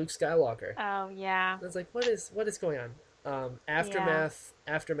Star Luke Skywalker. Oh, yeah. I was like, what is going on? Yeah.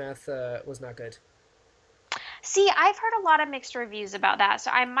 Aftermath was not good. See, I've heard a lot of mixed reviews about that,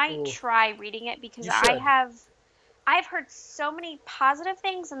 so I might Ooh, try reading it because you should. I've heard so many positive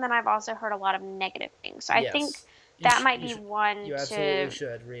things and then I've also heard a lot of negative things. So I think Yes, that might be one you absolutely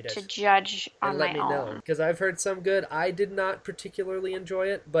should read to it judge and on let my me know own. because I've heard some good. I did not particularly enjoy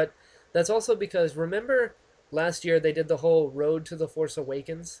it, but that's also because remember last year they did the whole Road to the Force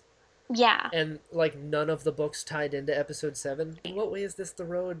Awakens. Yeah. And like none of the books tied into episode 7. In what way is this the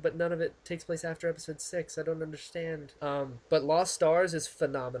road, but none of it takes place after episode 6? I don't understand. But Lost Stars is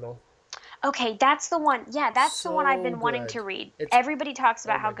phenomenal. Okay, that's the one. Yeah, that's the one I've So been wanting good. to read. It's Everybody talks Oh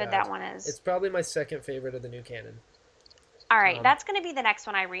about how my good god. that one It's is. probably my second favorite of the new canon. All right, Um, that's going to be the next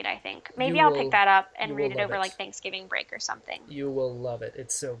one I read, I think. you Maybe I'll pick will that up you and will read it love over like it. Thanksgiving break or something. You will love it.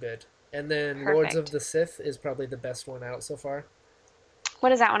 It's so good. And then Lords of Perfect. the Sith is probably the best one out so far.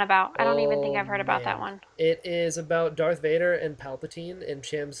 What is that one about? I don't even think Oh I've heard about that man. one. It is about Darth Vader and Palpatine and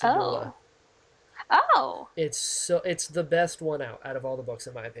Cham Syndulla. Oh. Oh. It's the best one out of all the books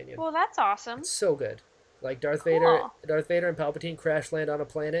in my opinion. Well, that's awesome. It's so good. Like Cool. Darth Vader and Palpatine crash land on a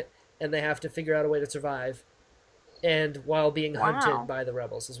planet, and they have to figure out a way to survive, and while being hunted Wow. by the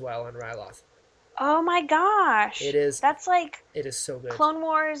rebels as well on Ryloth. Oh my It gosh. is That's like it is so good. Clone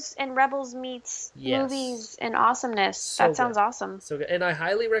Wars and Rebels meets Yes, movies and awesomeness. so That good, sounds awesome. so good. And I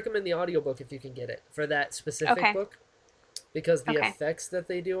highly recommend the audiobook if you can get it for that specific Okay. book, because the Okay. effects that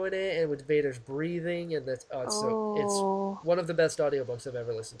they do in it, and with Vader's breathing, and that's it's Oh, one of the best audiobooks I've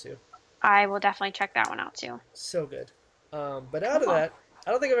ever listened to. I will definitely check that one out too. So good. But out of Cool. that,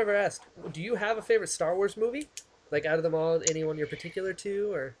 I don't think I've ever asked. Do you have a favorite Star Wars movie? Like out of them all, anyone you're particular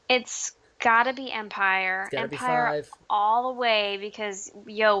to, or It's gotta be it's Empire. got to be Empire 5? all the way because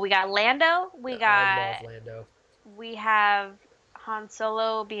yo, we got Lando, I love Lando. we have Han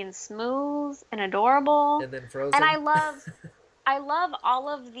Solo being smooth and adorable. And then And Frozen. I love all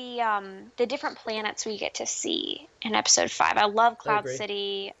of the different planets we get to see in episode 5. I love I Cloud agree.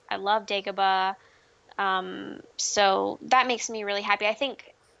 City. I love Dagobah. So that makes me really happy. I think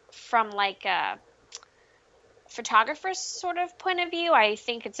from like a photographer's sort of point of view, I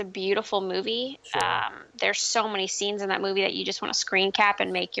think it's a beautiful movie. Sure. There's so many scenes in that movie that you just want to screen cap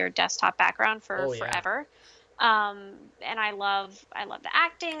and make your desktop background for Oh yeah. forever. And I love the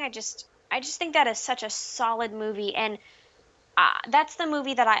acting. I just think that is such a solid movie, and that's the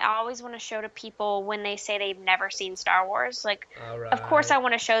movie that I always want to show to people when they say they've never seen Star Wars. Like, All of course, right. I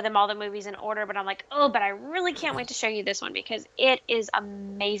want to show them all the movies in order, but I'm like, oh, but I really can't wait to show you this one because it is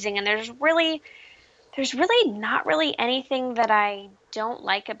amazing, and there's really not really anything that I don't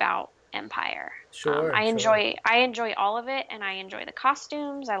like about Empire. Sure, I sure. enjoy all of it, and I enjoy the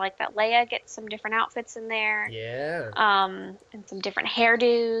costumes. I like that Leia gets some different outfits in there, Yeah. and some different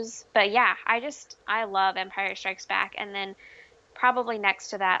hairdos. But yeah, I love Empire Strikes Back, and then probably next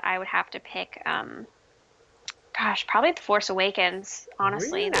to that, I would have to pick, gosh, probably The Force Awakens.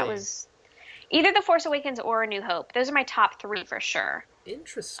 Honestly, that Really? was either The Force Awakens or A New Hope. Those are my top three for sure.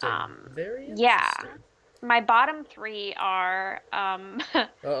 Interesting. Very Yeah, interesting. my bottom three are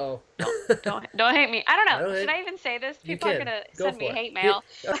Uh-oh. don't hate me. I don't I know. don't Should hate. I even say this? You People are can. gonna Go send me for it. hate Here, mail.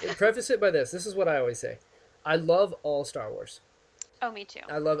 preface it by this. This is what I always say. I love all Star Wars. Oh, me too.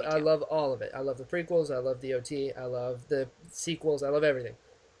 I love Me I too. love all of it. I love the prequels, I love the OT, I love the sequels, I love everything.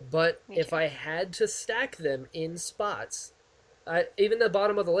 But Me if too. I had to stack them in spots, even the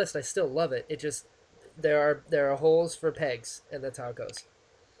bottom of the list, I still love it. It just there are holes for pegs, and that's how it goes.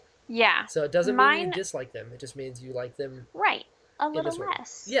 Yeah. So it doesn't mean you Mine, dislike them. It just means you like them right. A in little this order.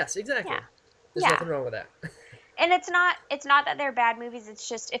 less. Yes, Yeah. exactly. There's Yeah. nothing wrong with that. And it's not that they're bad movies. It's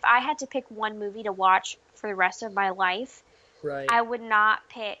just if I had to pick one movie to watch for the rest of my life, Right. I would not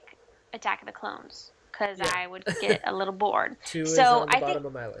pick Attack of the Clones because Yeah. I would get a little bored. Two is So on the I think bottom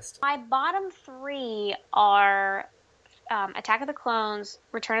of my list. my bottom three are Attack of the Clones,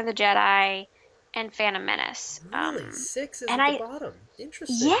 Return of the Jedi, and Phantom Menace. Really? Six is And at the I, bottom.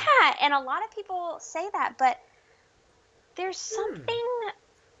 Interesting. yeah, and a lot of people say that, but there's Hmm. something,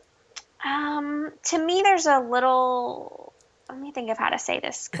 to me, there's a little, let me think of how to say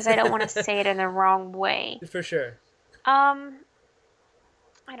this because I don't want to say it in the wrong way. For sure. Um,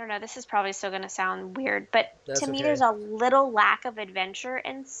 I don't know, this is probably still going to sound weird, but That's to me, okay. there's a little lack of adventure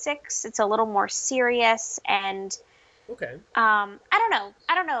in six. It's a little more serious and Okay. I don't know.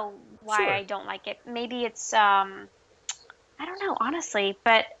 I don't know why Sure. I don't like it. Maybe it's I don't know, honestly,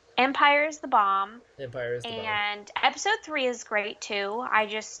 but Empire is the bomb Empire is the bomb. and episode 3 is great too. I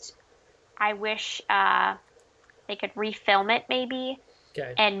wish they could refilm it maybe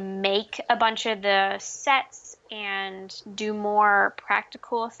Okay. and make a bunch of the sets and do more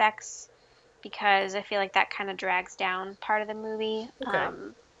practical effects because I feel like that kind of drags down part of the movie. Okay.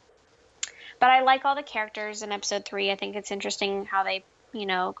 But I like all the characters in episode 3. I think it's interesting how they,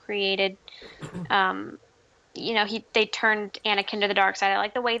 created, um, they turned Anakin to the dark side. I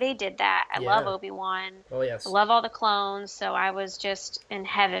like the way they did that. I love Yeah. Obi-Wan. Oh I yes. love all the clones. So I was just in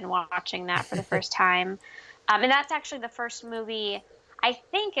heaven watching that for the first time. And that's actually the first movie. I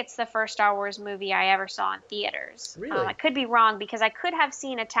think it's the first Star Wars movie I ever saw in theaters. I Really? could be wrong because I could have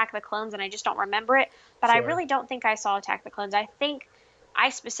seen Attack of the Clones and I just don't remember it. But I Sure. really don't think I saw Attack of the Clones. I think I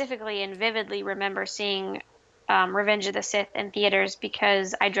specifically and vividly remember seeing Revenge of the Sith in theaters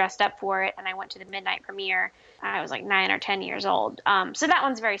because I dressed up for it and I went to the midnight premiere. I was like 9 or 10 years old. So that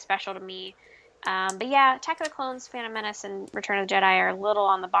one's very special to me. But yeah, Attack of the Clones, Phantom Menace, and Return of the Jedi are a little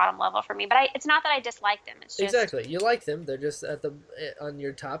on the bottom level for me. But it's not that I dislike them. It's just, Exactly. You like them. They're just at the on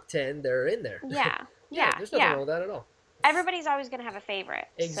your top 10. They're in there. yeah, Yeah. yeah, There's nothing yeah. wrong with that at all. Everybody's always going to have a favorite.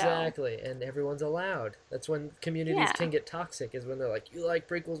 So, Exactly. And everyone's allowed. That's when communities yeah. can get toxic. Is when they're like, you like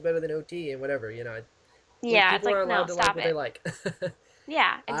prequels better than OT and whatever. Like Yeah, it's people are like, no, allowed to like stop what they it. like.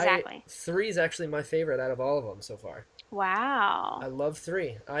 Yeah, exactly. Three is actually my favorite out of all of them so far. I Wow. love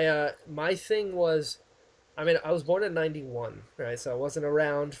three. My thing was, I mean, I was born in '91, right? So I wasn't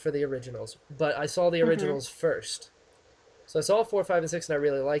around for the originals, but I saw the Mhm. originals first. So I saw 4, 5, and 6, and I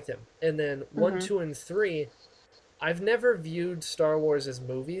really liked them. And then 1, Mhm. 2, and 3, I've never viewed Star Wars as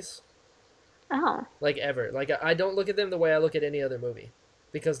movies, Oh. like ever. Like I don't look at them the way I look at any other movie,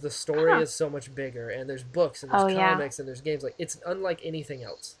 because the story Huh. is so much bigger, and there's books, and there's Oh yeah. comics, and there's games. Like it's unlike anything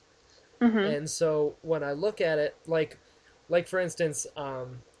else. Mhm. And so when I look at it, like for instance,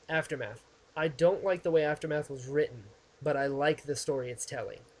 Aftermath. I don't like the way Aftermath was written, but I like the story it's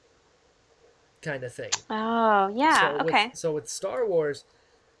telling, kind of thing. Oh yeah. So with Okay. so with Star Wars,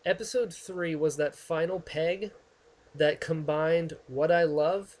 Episode 3 was that final peg that combined what I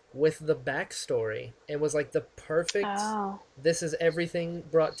love with the backstory and was like the perfect. Oh. This is everything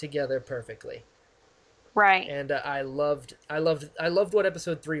brought together perfectly, Right. and I loved what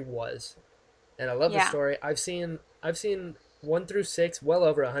Episode 3 was, and I love the Yeah. story. I've seen 1 through 6 well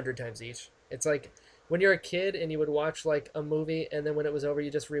over 100 times each. It's like when you're a kid and you would watch like a movie, and then when it was over, you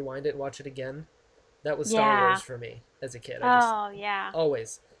just rewind it and watch it again. That was Star Yeah. Wars for me as a kid. I just Oh yeah.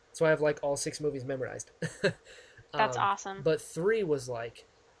 always. So I have like all 6 movies memorized. That's awesome. But 3 was like,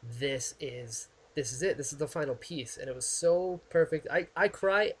 this is it. This is the final piece, and it was so perfect. I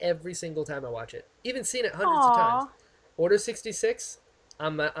cry every single time I watch it. Even seen it hundreds of times. Aw. Order 66,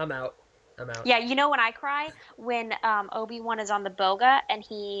 I'm out. I'm out. Yeah, you know when I cry? When Obi-Wan is on the Boga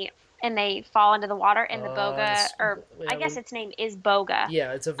and they fall into the water and the Boga, or I guess its name is Boga.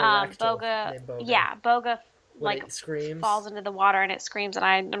 Yeah, it's a Varactyl Boga, named Boga. yeah, Boga When like it screams. falls into the water and it screams and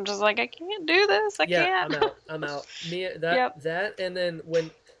I'm just like, I can't do this. I can't. I'm out. Yep. That and then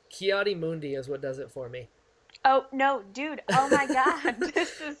when Kiadi Mundi is what does it for me. Oh no, dude! Oh my God,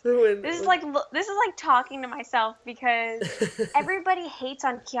 this is like talking to myself because everybody hates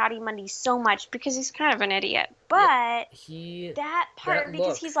on Kiadi Mundi so much because he's kind of an idiot. But that part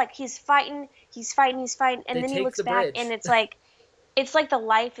because he's fighting, and then he looks back and it's like the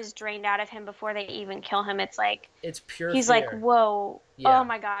life is drained out of him before they even kill him. It's like it's pure. He's fear. like, whoa, yeah. Oh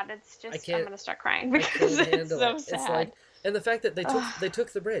my God, it's just I'm gonna start crying because it's so sad. It's like, and the fact that they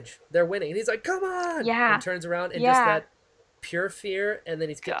took the bridge, they're winning, and he's like, "Come on!" Yeah, and turns around and just that pure fear, and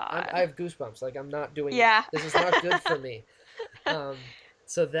then I have goosebumps. Like I'm not doing. Yeah, this is not good for me.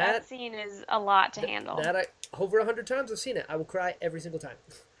 So that scene is a lot to handle. That I over 100 times I've seen it. I will cry every single time.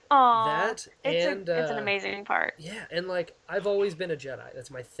 That it's an amazing part. Yeah, and like I've always been a Jedi. That's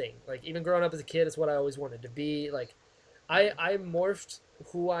my thing. Like even growing up as a kid, it's what I always wanted to be. Like I morphed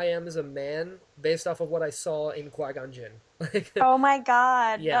who I am as a man based off of what I saw in Qui-Gon Jinn. Like, oh my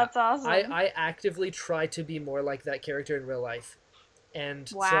God, that's awesome. I actively try to be more like that character in real life, and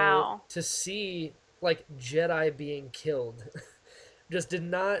wow. So to see like Jedi being killed. Just did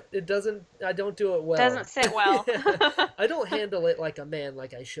not. It doesn't. I don't do it well. Doesn't sit well. I don't handle it like a man,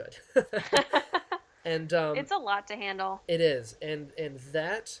 like I should. And it's a lot to handle. It is, and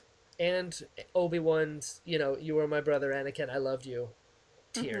that, and Obi-Wan's. You were my brother, Anakin. I loved you.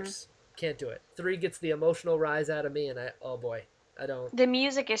 Tears. Can't do it. 3 gets the emotional rise out of me, and oh boy, I don't. The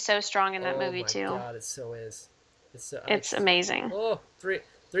music is so strong in that movie too. Oh my God, it so is. It's amazing.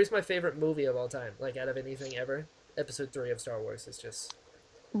 3's my favorite movie of all time. Like out of anything ever. Episode 3 of Star Wars is just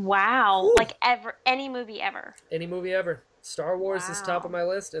wow. Ooh. Like any movie ever. Any movie ever. Star Wars is top of my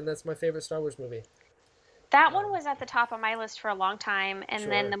list, and that's my favorite Star Wars movie. That one was at the top of my list for a long time,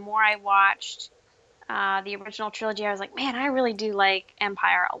 and then the more I watched the original trilogy, I was like, man, I really do like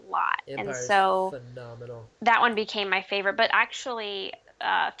Empire a lot. Empire's and so phenomenal. That one became my favorite, but actually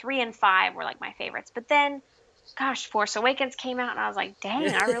 3 and 5 were like my favorites. But then gosh, Force Awakens came out, and I was like,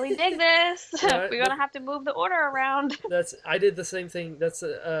 dang, I really dig this. We're going to have to move the order around. I did the same thing. That's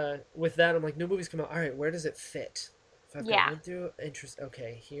with that, I'm like, new movies come out. All right, where does it fit? If I've got one through interest,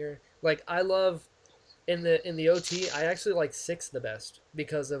 okay, here. Like, I love, in the OT, I actually like 6 the best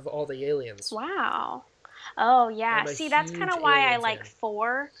because of all the aliens. Wow. Oh, yeah. See, that's kind of why I like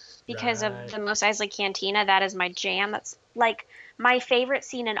 4, because of the Mos Eisley Cantina. That is my jam. That's, like, my favorite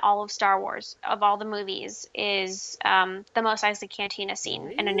scene in all of Star Wars, of all the movies, is the Mos Eisley Cantina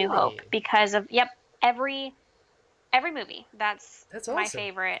scene in A New Hope. Because of, every movie. That's awesome. My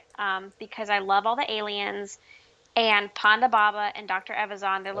favorite. Because I love all the aliens. And Ponda Baba and Dr.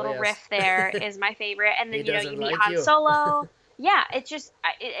 Evazan, their little riff there is my favorite. And then, you meet Han Solo. Yeah, it's just,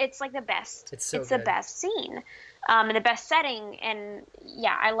 it's like the best. It's the best scene. And the best setting. And,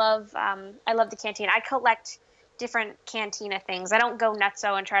 yeah, I love the cantina. I collect different cantina things. I don't go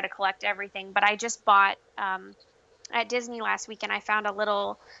nutso and try to collect everything, but I just bought at Disney last weekend. I found a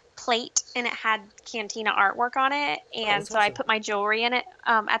little plate and it had cantina artwork on it, and so awesome. I put my jewelry in it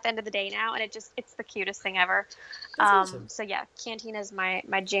at the end of the day now, and it's the cutest thing ever. Awesome. So yeah, cantina is my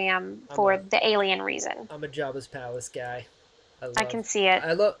jam for the alien reason. I'm a Jabba's Palace guy. I can see it.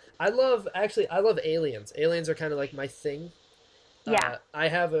 I love aliens. Aliens are kind of like my thing. Yeah. I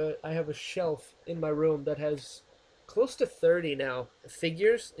have a shelf in my room that has close to 30 now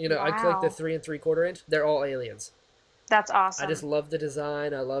figures. Wow. I collect the 3 3/4 inch. They're all aliens. That's awesome. I just love the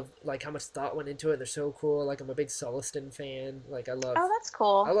design. I love like how much thought went into it. They're so cool. Like I'm a big Sullustan fan. Like I love. Oh, that's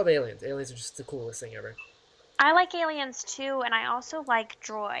cool. I love aliens. Aliens are just the coolest thing ever. I like aliens too, and I also like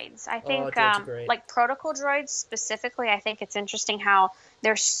droids. I think like protocol droids specifically. I think it's interesting how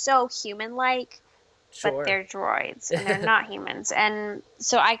they're so human-like. Sure. But they're droids and they're not humans. And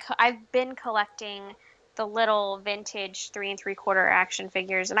so I've been collecting the little vintage 3 3/4 action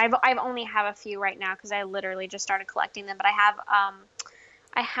figures, and I've only have a few right now because I literally just started collecting them. But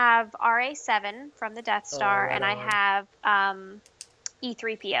I have RA7 from the Death Star, and I have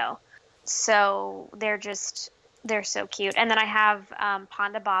E3PO. So they're so cute. And then I have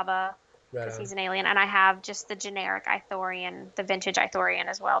Ponda Baba because he's an alien, and I have just the generic Ithorian, the vintage Ithorian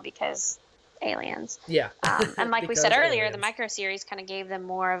as well because aliens. Yeah. And like we said earlier, the micro series kind of gave them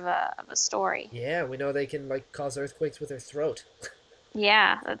more of a story. Yeah, we know they can like cause earthquakes with their throat.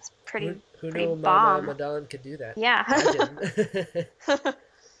 Yeah, that's pretty. Who pretty knew bomb. Mama Madan could do that? Yeah. I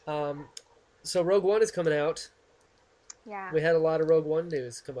didn't. So Rogue One is coming out. Yeah. We had a lot of Rogue One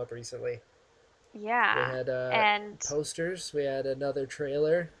news come up recently. Yeah. We had And posters. We had another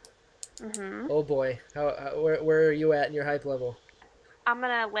trailer. mhm. Oh boy, where are you at in your hype level? I'm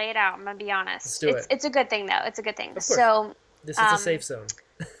gonna lay it out. I'm gonna be Let's honest. do it. It's a good thing though. It's a good thing. Of course, So, this is a um, safe zone.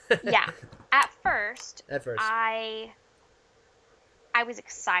 yeah. At first, At first. I was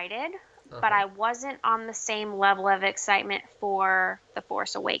excited, but Uh-huh. I wasn't on the same level of excitement for The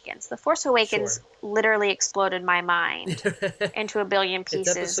Force Awakens. The Force Awakens Sure. literally exploded my mind into a billion It's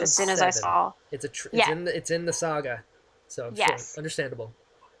pieces as episode soon as I 7. saw. It's Yeah. in the saga, so sure, Yes. understandable.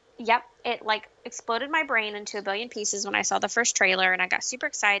 Yep, it like exploded my brain into a billion pieces when I saw the first trailer, and I got super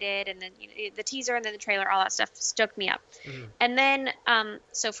excited, and then the teaser, and then the trailer, all that stuff stoked me up. Mm-hmm. And then,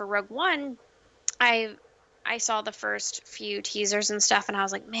 so for Rogue One, I I saw the first few teasers and stuff, and I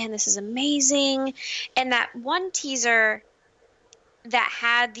was like, man, this is amazing. And that one teaser that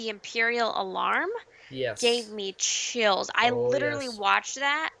had the Imperial alarm gave Yes. me chills. I Oh literally yes. watched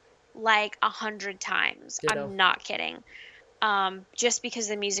that like 100 times. Ditto. I'm not kidding. Just because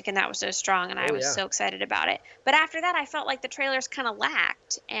the music in that was so strong and I Oh was yeah. so excited about it. But after that, I felt like the trailers kind of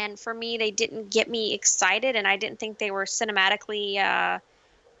lacked. And for me, they didn't get me excited, and I didn't think they were cinematically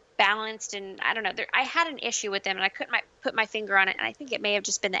balanced. And I don't know, I had an issue with them, and I couldn't put my finger on it. And I think it may have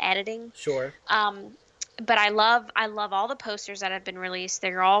just been the editing. Sure. But I love all the posters that have been released.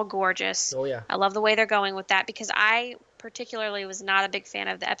 They're all gorgeous. Oh yeah. I love the way they're going with that, because I particularly was not a big fan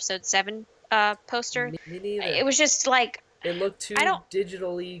of the episode 7 poster. Me neither. It was just like, It looked too I don't.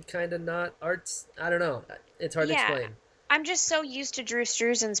 digitally, kind of not arts. I don't know. It's hard to Yeah, explain. I'm just so used to Drew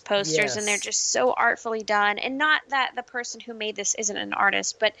Struzan's posters, and they're Yes. just so artfully done. And not that the person who made this isn't an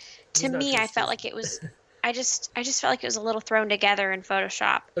artist, but to He's not me, Drew I felt Struzan. like it was. I just felt like it was a little thrown together in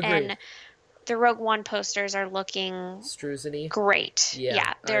Photoshop. Agreed. And the Rogue One posters are looking Struzan-y. great.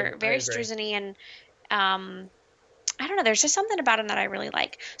 Yeah, They're I very agree. Struzan-y, and I don't know. There's just something about them that I really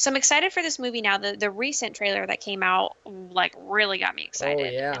like. So I'm excited for this movie now. The recent trailer that came out like really got me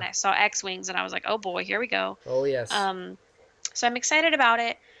excited. yeah. And I saw X-Wings, and I was like, oh boy, here we go. Oh yes. So I'm excited about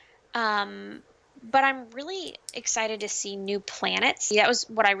it. But I'm really excited to see new planets. That was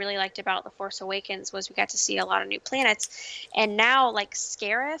what I really liked about The Force Awakens, was we got to see a lot of new planets. And now, like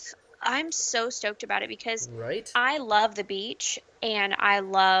Scarif, I'm so stoked about it, because Right. I love the beach and I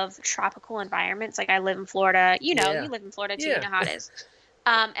love tropical environments. Like, I live in Florida. You know, Yeah. you live in Florida too. Yeah. You know how it is.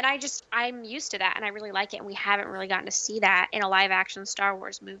 And I'm used to that, and I really like it. And we haven't really gotten to see that in a live action Star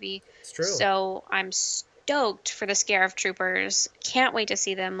Wars movie. It's true. So I'm stoked for the Scarif Troopers. Can't wait to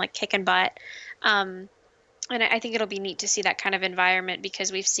see them like kicking butt. And I think it'll be neat to see that kind of environment,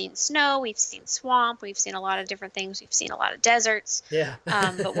 because we've seen snow, we've seen swamp, we've seen a lot of different things, we've seen a lot of deserts. Yeah.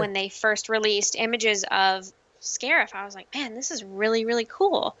 But when they first released images of Scarif, I was like, man, this is really, really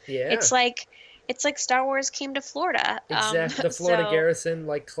cool. Yeah. It's like Star Wars came to Florida. Exactly. The Florida so- garrison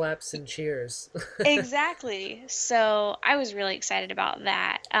like claps and cheers. Exactly. So I was really excited about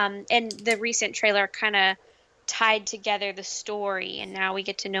that. And the recent trailer kind of tied together the story, and now we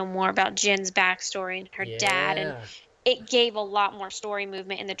get to know more about Jin's backstory and her dad, and Yeah. it gave a lot more story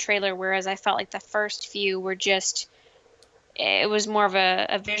movement in the trailer, whereas I felt like the first few were just, it was more of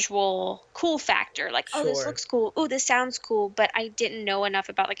a visual cool factor, like, oh, this Sure. looks cool, oh, this sounds cool, but I didn't know enough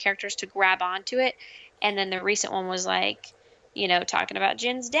about the characters to grab onto it. And then the recent one was like, you know, talking about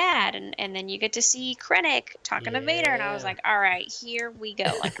Jin's dad, and then you get to see Krennic talking to Vader, and I was Yeah. like, all right, here we go,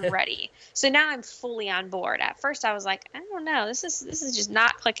 like, I'm ready. So now I'm fully on board. At first I was like, I don't know, this is just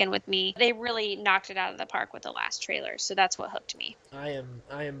not clicking with me. They really knocked it out of the park with the last trailer, so that's what hooked me. I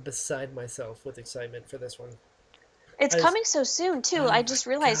am beside myself with excitement for this one. It's I just- coming so soon too. Oh I my just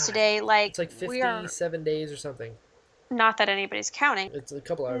realized God. today, like, It's like we are, 57 days or something. not that anybody's counting. It's a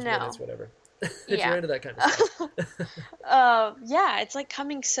couple hours, No. minutes, whatever. If Yeah. you're into that kind of stuff. Yeah, it's like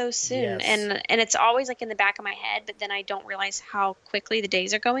coming so soon, Yes. and it's always like in the back of my head, but then I don't realize how quickly the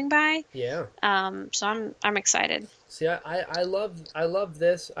days are going by. Yeah. So I'm excited. See, I love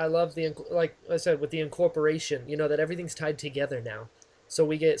this. I love like I said, with the incorporation, you know, that everything's tied together now. So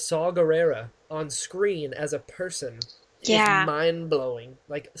we get Saw Gerrera on screen as a person. Yeah. It's mind-blowing.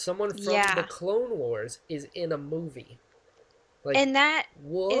 Like, someone from Yeah. the Clone Wars is in a movie. Like, And that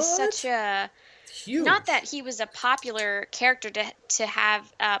what? is such a, It's huge. not that he was a popular character to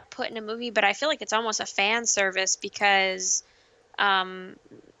have put in a movie, but I feel like it's almost a fan service, because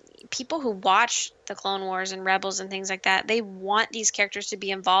people who watch the Clone Wars and Rebels and things like that, they want these characters to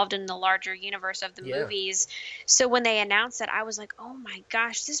be involved in the larger universe of the Yeah. movies. So when they announced that, I was like, oh my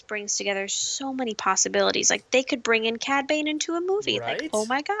gosh, this brings together so many possibilities. Like, they could bring in Cad Bane into a movie. Right? Like, oh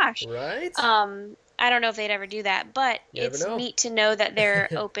my gosh. Right? I don't know if they'd ever do that, but You never it's know. neat to know that they're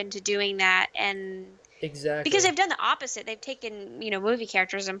open to doing that. And Exactly. Because they've done the opposite. They've taken, movie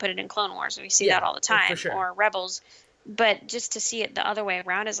characters and put it in Clone Wars. We see that all the time. For sure. Or Rebels. But just to see it the other way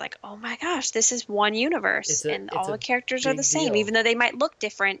around is like, oh my gosh, this is one universe. And all the characters are the same, even though they might look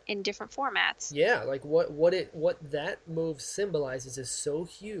different in different formats. Yeah, like what that move symbolizes is so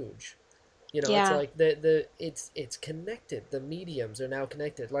huge. It's like it's connected. The mediums are now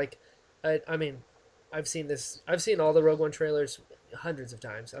connected. Like, I mean, I've seen all the Rogue One trailers hundreds of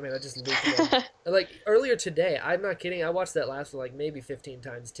times. I mean, I just looped them. Like earlier today, I'm not kidding. I watched that last one like maybe 15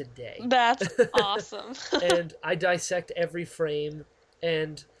 times today. That's awesome. And I dissect every frame.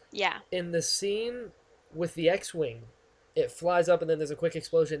 And yeah, in the scene with the X-wing, it flies up and then there's a quick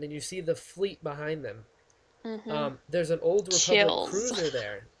explosion and you see the fleet behind them. Mm-hmm. There's an old Republic cruiser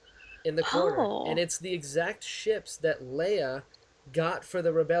there in the corner, and it's the exact ships that Leia got for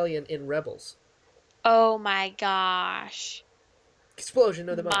the rebellion in Rebels. Oh my gosh. Explosion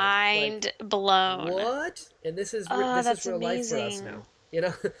of the mind blown. What? And this is real life for us now.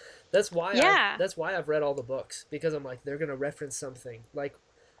 That's why I've read all the books, because I'm like, they're gonna reference something like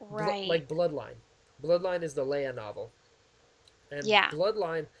like Bloodline. Bloodline is the Leia novel, and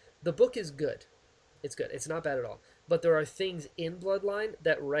Bloodline, the book is good. It's good. It's not bad at all. But there are things in Bloodline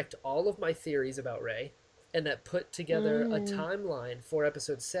that wrecked all of my theories about Rey, and that put together a timeline for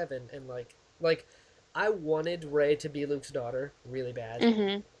Episode 7, and like. I wanted Rey to be Luke's daughter really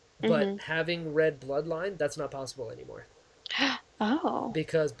bad, but having read Bloodline, that's not possible anymore.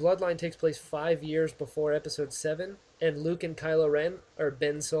 Because Bloodline takes place 5 years before Episode 7, and Luke and Kylo Ren, or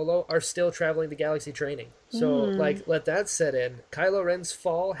Ben Solo, are still traveling the galaxy training. So, let that set in. Kylo Ren's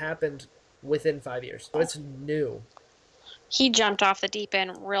fall happened within 5 years, so it's new. He jumped off the deep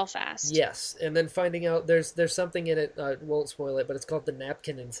end real fast. Yes, and then finding out there's something in it, won't spoil it, but it's called the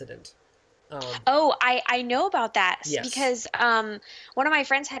napkin incident. I know about that. Yes. Because one of my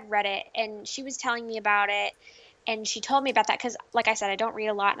friends had read it, and she was telling me about it, and she told me about that because, like I said, I don't read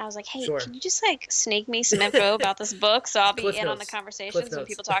a lot, and I was like, hey, can you just sneak me some info about this book so I'll be in on the conversations when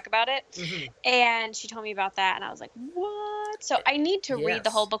people talk about it? And she told me about that, and I was like, what? So I need to read the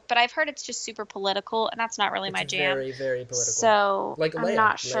whole book, but I've heard it's just super political, and that's not really my jam. Very, very political. So like Leia. I'm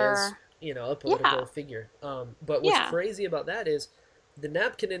not sure. Leia's, a political figure. But what's crazy about that is the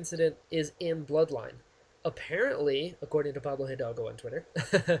napkin incident is in Bloodline. Apparently, according to Pablo Hidalgo on Twitter,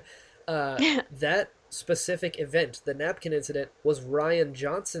 that specific event, the napkin incident, was Rian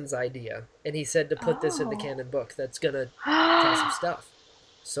Johnson's idea, and he said to put this in the canon book. That's gonna tell some stuff.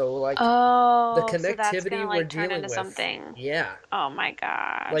 So the connectivity we're dealing with, something. Yeah. Oh my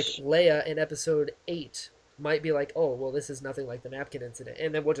gosh. Like Leia in Episode 8 might be like, oh well, this is nothing like the napkin incident,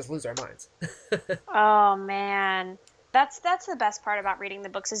 and then we'll just lose our minds. Oh man. That's the best part about reading the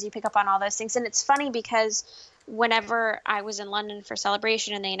books, is you pick up on all those things. And it's funny because whenever I was in London for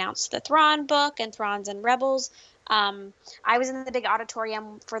Celebration and they announced the Thrawn book and Thrawn's and Rebels, I was in the big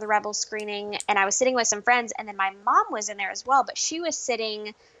auditorium for the Rebels screening, and I was sitting with some friends, and then my mom was in there as well, but she was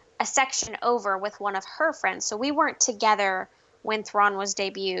sitting a section over with one of her friends. So we weren't together when Thrawn was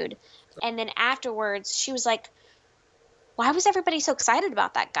debuted. And then afterwards, she was like, why was everybody so excited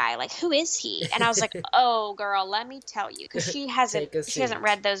about that guy? Like, who is he? And I was like, oh, girl, let me tell you, because she hasn't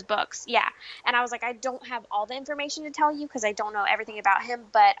read those books. Yeah. And I was like, I don't have all the information to tell you because I don't know everything about him,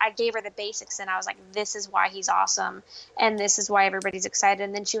 but I gave her the basics, and I was like, this is why he's awesome, and this is why everybody's excited.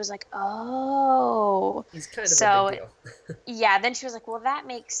 And then she was like, oh. He's kind of a big deal. Yeah, then she was like, well, that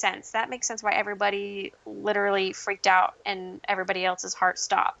makes sense. That makes sense why everybody literally freaked out and everybody else's heart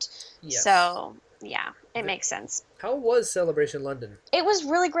stopped. Yes. So, yeah, it makes sense. How was Celebration London? It was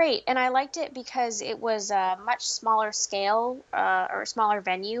really great, and I liked it because it was a much smaller scale or a smaller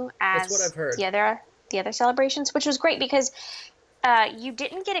venue as That's what I've heard. The other celebrations, which was great because you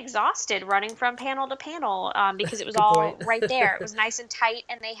didn't get exhausted running from panel to panel because it was all right there. It was nice and tight,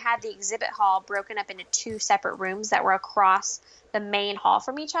 and they had the exhibit hall broken up into 2 separate rooms that were across the main hall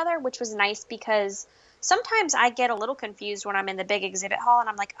from each other, which was nice because sometimes I get a little confused when I'm in the big exhibit hall and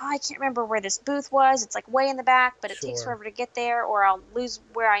I'm like, oh, I can't remember where this booth was. It's like way in the back, but it takes forever to get there, or I'll lose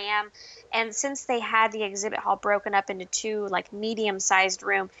where I am. And since they had the exhibit hall broken up into 2 medium-sized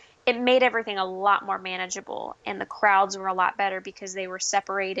rooms, it made everything a lot more manageable, and the crowds were a lot better because they were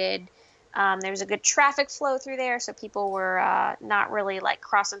separated. There was a good traffic flow through there, so people were not really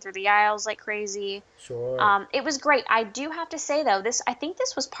crossing through the aisles like crazy. Sure. It was great. I do have to say though, I think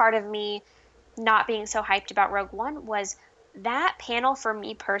this was part of me not being so hyped about Rogue One, was that panel for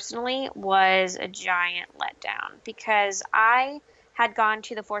me personally was a giant letdown, because I had gone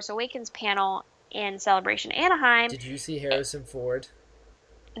to the Force Awakens panel in Celebration Anaheim. Did you see Harrison Ford?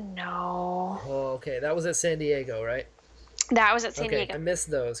 No. Oh, okay. That was at San Diego, right? That was at San Diego. I missed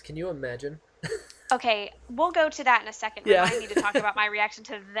those. Can you imagine? Okay, we'll go to that in a second. Yeah. Remind me to talk about my reaction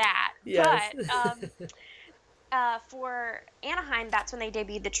to that. Yes. But for Anaheim, that's when they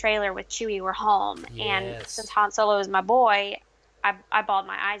debuted the trailer with Chewie, We're Home. And since Yes. Han Solo is my boy, I bawled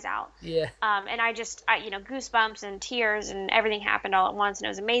my eyes out. Yeah. And goosebumps and tears and everything happened all at once, and it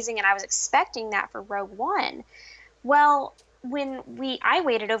was amazing. And I was expecting that for Rogue One. Well, I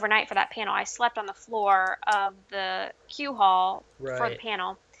waited overnight for that panel. I slept on the floor of the queue hall for the Right.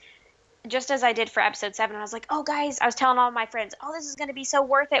 panel, just as I did for episode 7. I was like, oh, guys, I was telling all my friends, oh, this is going to be so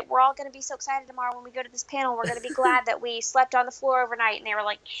worth it. We're all going to be so excited tomorrow when we go to this panel. We're going to be glad that we slept on the floor overnight. And they were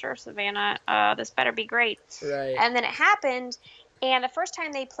like, sure, Savannah, this better be great. Right. And then it happened. And the first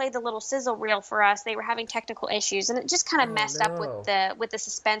time they played the little sizzle reel for us, they were having technical issues, and it just kind of messed up with the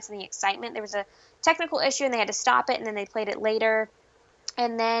suspense and the excitement. There was a technical issue, and they had to stop it, and then they played it later.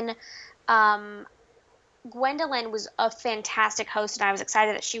 And then Gwendolyn was a fantastic host, and I was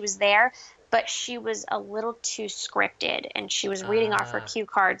excited that she was there, but she was a little too scripted, and she was reading off her cue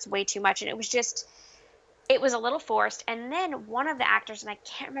cards way too much, and it was a little forced. And then one of the actors, and I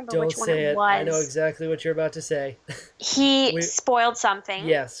can't remember which one it was. I know exactly what you're about to say. He spoiled something.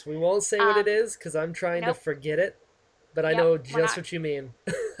 Yes, we won't say what it is because I'm trying to forget it, but I know just what you mean.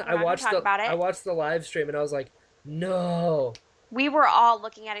 I watched the live stream and I was like, no. We were all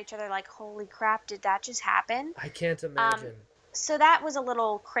looking at each other like, holy crap, did that just happen? I can't imagine. So that was a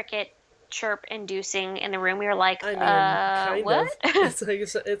little cricket chirp inducing in the room. We were like, I mean, kind what? of.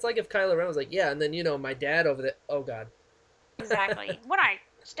 It's like if Kylo Ren was like, yeah, and then, my dad over there, oh God. Exactly. When I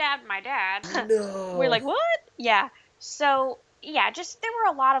stabbed my dad. No. We're like, what? Yeah. So, yeah, just there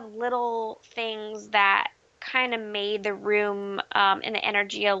were a lot of little things that kind of made the room and the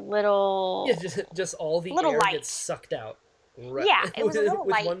energy a little... Yeah, just all the air light. Gets sucked out. Right. Yeah, it was a little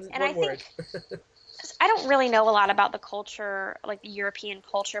light. And I think... I don't really know a lot about the culture, like the European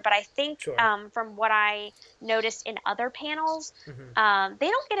culture, but I think from what I noticed in other panels, they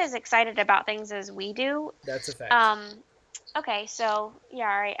don't get as excited about things as we do. That's a fact. Okay, so yeah,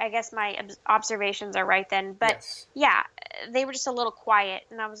 all right, I guess my observations are right then. But yeah, they were just a little quiet,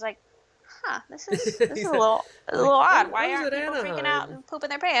 and I was like, huh, this is a little odd. Why aren't people freaking out and pooping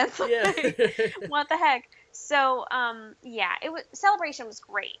their pants? Yeah. What the heck? So yeah, Celebration was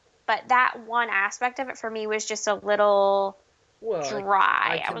great. But that one aspect of it for me was just a little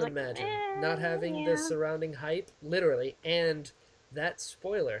dry. I can imagine not having the surrounding hype, literally, and that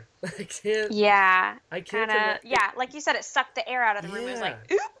spoiler. I can't. Yeah. I can't. Yeah, like you said, it sucked the air out of the room. It was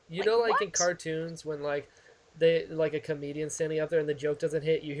like, oop. Like in cartoons when they a comedian standing up there and the joke doesn't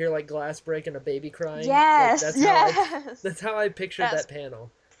hit, you hear like glass break and a baby crying. Yes. That's how I pictured that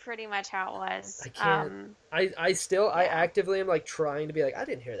panel. Pretty much how it was. I can't. I actively am like trying to be like, I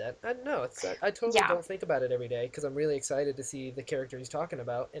didn't hear that. I totally don't think about it every day because I'm really excited to see the character he's talking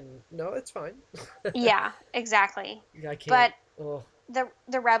about, and no, it's fine. Yeah, exactly. I can't. But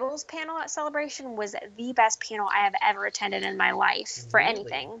the Rebels panel at Celebration was the best panel I have ever attended in my life for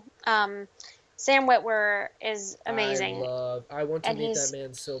anything. Sam Witwer is amazing. I want to meet that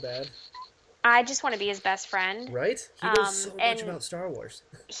man so bad. I just want to be his best friend. Right? He knows so much about Star Wars.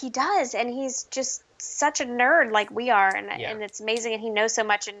 He does, and he's just such a nerd like we are, and it's amazing, and he knows so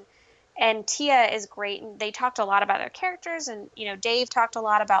much, and Tia is great, and they talked a lot about their characters, and, Dave talked a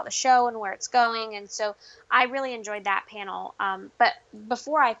lot about the show and where it's going, and so I really enjoyed that panel. But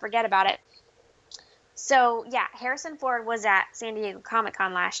before I forget about it, so, yeah, Harrison Ford was at San Diego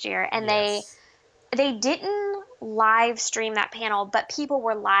Comic-Con last year, and they didn't live stream that panel, but people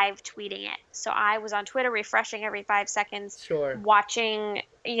were live tweeting it. So I was on Twitter refreshing every 5 seconds, watching,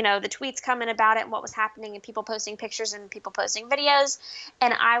 the tweets coming about it and what was happening, and people posting pictures and people posting videos.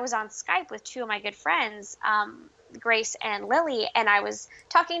 And I was on Skype with two of my good friends, Grace and Lily, and I was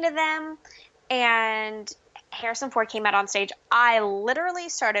talking to them, and Harrison Ford came out on stage. I literally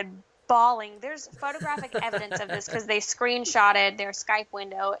started bawling. There's photographic evidence of this because they screenshotted their Skype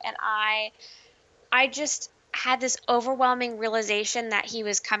window, and I just had this overwhelming realization that he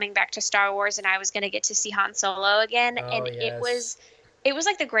was coming back to Star Wars and I was going to get to see Han Solo again. It was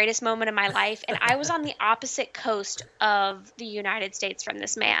like the greatest moment of my life. And I was on the opposite coast of the United States from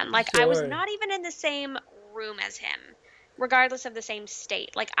this man. Like I was not even in the same room as him, regardless of the same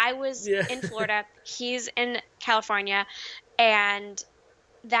state. Like I was in Florida, he's in California, and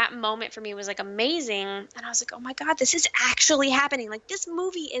that moment for me was like amazing, and I was like, oh my god, this is actually happening. Like this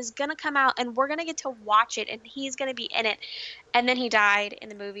movie is gonna come out and we're gonna get to watch it and he's gonna be in it. And then he died in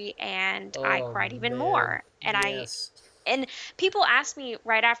the movie, and I cried even more. And and people asked me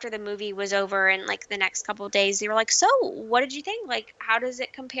right after the movie was over and like the next couple of days, they were like, so what did you think? Like, how does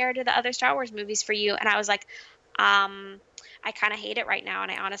it compare to the other Star Wars movies for you? And I was like, I kind of hate it right now,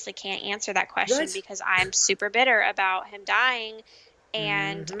 and I honestly can't answer that question Right. because I'm super bitter about him dying.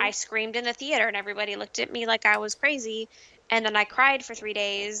 And Mm-hmm. I screamed in the theater, and everybody looked at me like I was crazy. And then I cried for 3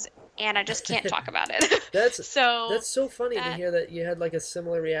 days, and I just can't talk about it. That's So so funny to that hear that you had like a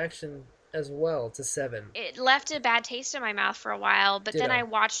similar reaction as well to Seven. it left a bad taste in my mouth for a while, but then I Ditto.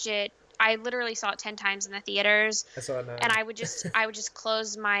 watched it. I literally saw it 10 times in the theaters, I saw it and nine. I would just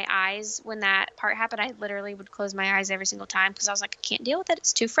close my eyes when that part happened. I literally would close my eyes every single time because I was like, I can't deal with it.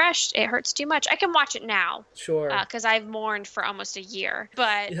 It's too fresh. It hurts too much. I can watch it now Sure. because I've mourned for almost a year,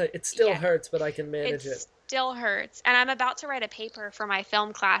 but Yeah, it still yeah, hurts, but I can manage it it. still hurts. And I'm about to write a paper for my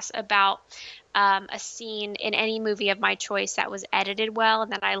film class about a scene in any movie of my choice that was edited well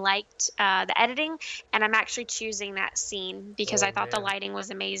and that I liked the editing. And I'm actually choosing that scene because I Oh thought the man. lighting was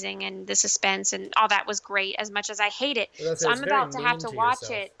amazing and the suspense and all that was great as much as I hate it. Well, So it's I'm very about to have mean to to watch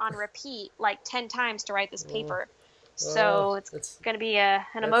yourself. it on repeat like 10 times to write this Oh, paper. oh, So it's that's going to be an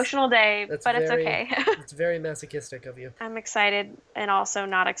that's emotional day, that's but it's very okay. it's very masochistic of you. I'm excited and also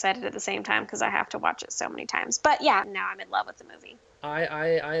not excited at the same time because I have to watch it so many times. But yeah, now I'm in love with the movie.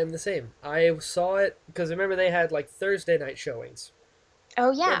 I am the same. I saw it because remember they had like Thursday night showings.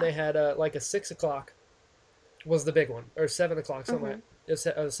 Oh Then yeah. they had like a 6 o'clock was the big one, or 7 o'clock something. Hmm. It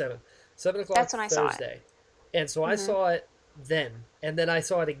was 7 o'clock That's when I saw it. Thursday, and so I Hmm. saw it then, and then I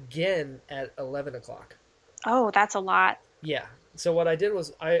saw it again at 11 o'clock. Oh, that's a lot. Yeah. So what I did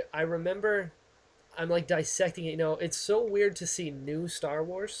was I remember I'm like dissecting it. You know, it's so weird to see new Star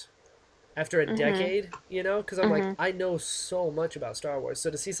Wars after a Hmm. decade. You know, because I'm like Hmm. I know so much about Star Wars,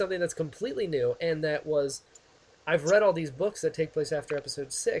 so to see something that's completely new and that was I've read all these books that take place after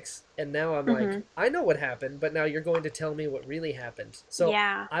episode 6, and now I'm like, Hmm. I know what happened, but now you're going to tell me what really happened. So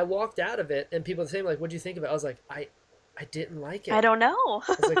Yeah. I walked out of it, and people were saying like, "What'd you think of it?" I was like, I didn't like I it. don't know.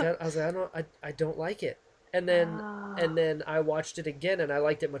 I was like, I don't like it. And then Oh, I watched it again, and I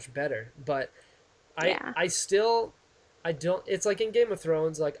liked it much better. But yeah. I still I don't. It's like in Game of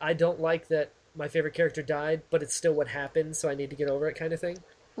Thrones, like I don't like that my favorite character died, but it's still what happened, so I need to get over it, kind of thing.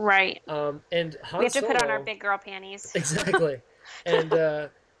 Right. And We Han have to put on our Solo. big girl panties. Exactly. And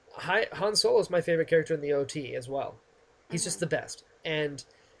Han Solo is my favorite character in the OT as well. He's just Hmm. the best. And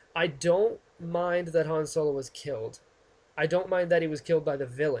I don't mind that Han Solo was killed. I don't mind that he was killed by the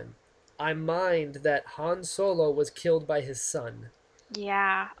villain. I mind that Han Solo was killed by his son.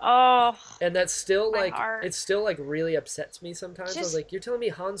 Yeah. Oh, And that's still my like, heart. it still like really upsets me sometimes. I was Just like, you're telling me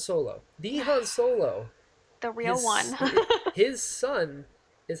Han Solo, the Han Solo, the real one. his his son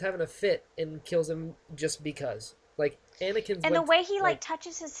is having a fit and kills him just because. Like Anakin's And the went way he like like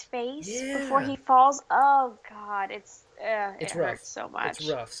touches his face before yeah, he falls. Oh God, it it's rough. hurts so It's much.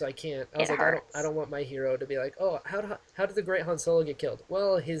 rough. So I can't. I was It like, I hurts. don't want my hero to be like, oh, how did the great Han Solo get killed?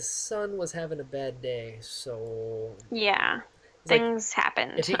 Well, his son was having a bad day, so Yeah. it's like Things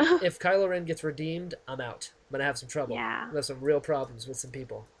happened. if Kylo Ren gets redeemed, I'm out. I'm gonna have some trouble. I'm Yeah. gonna have some real problems with some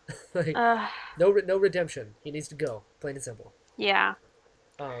people. Like Uh, no redemption. He needs to go, plain and simple. yeah.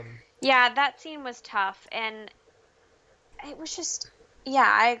 Um, Yeah, that scene was tough. And it was just, yeah,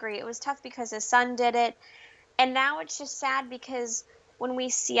 I agree. It was tough because his son did it. And now it's just sad because when we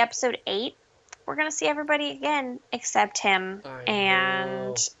see episode 8, we're going to see everybody again except him. I And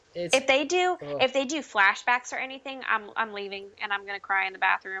know it's if they do, ugh. if they do flashbacks or anything, I'm leaving and I'm going to cry in the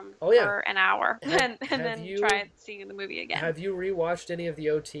bathroom Oh yeah. for an hour and Have then you try seeing the movie again. have you rewatched any of the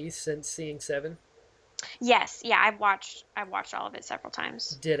OTs since seeing Seven? Yes, yeah, I've watched all of it several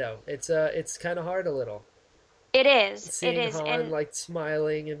times. Ditto. It's kind of hard a little. It is. It Seeing is. Han And like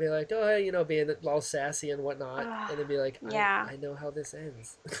smiling and be like, oh, hey, you know, being all sassy and whatnot, and then be like, yeah. I know how this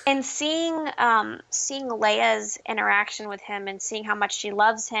ends. And seeing Leia's interaction with him and seeing how much she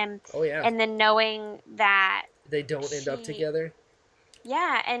loves him Oh yeah, and then knowing that they don't end up she together.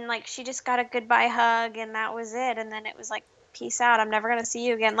 yeah, and like she just got a goodbye hug and that was it and then it was like peace out, I'm never gonna see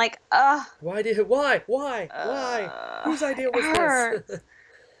you again. Like Why? Whose idea it was this? hurts.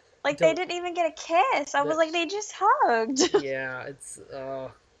 Like they Don't didn't even get a kiss. I was that like they just hugged. yeah, it's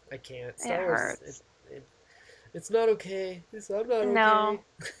I can't. It Star Wars hurts. it's not okay. I'm not No. okay.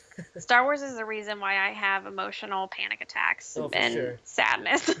 Star Wars is the reason why I have emotional panic attacks Oh, for and sure.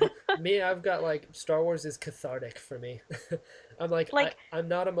 sadness. Me, I've got like Star Wars is cathartic for me. I'm like Like I'm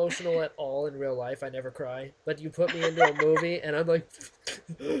not emotional at all in real life. I never cry. But you put me into a movie and I'm like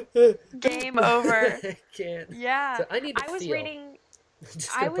game over. I can't. Yeah. So I need to I was feel. reading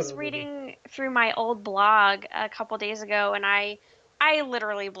Just I gonna put was on a movie. reading through my old blog a couple days ago and I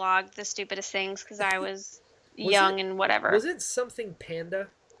literally blogged the stupidest things because I was Was it young and whatever. was it something panda?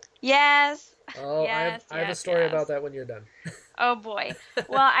 Yes. Oh, Yes, I have a yes, story yes. about that when you're done. Oh boy.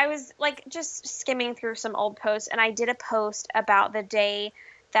 Well, I was like just skimming through some old posts, and I did a post about the day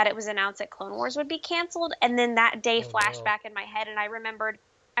that it was announced that Clone Wars would be canceled, and then that day Oh flashed no. back in my head, and I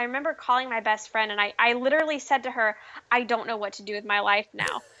remember calling my best friend, and I literally said to her, I don't know what to do with my life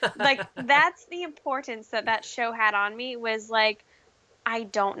now. Like that's the importance that that show had on me, was like I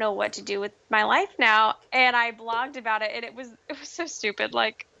don't know what to do with my life now. And I blogged about it, and it was so stupid.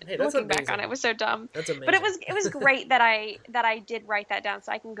 Like Hey, that's looking back on it, amazing. it was so dumb. That's But amazing. it was great that I did write that down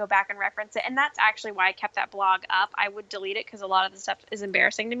so I can go back and reference it. And that's actually why I kept that blog up. I would delete it because a lot of the stuff is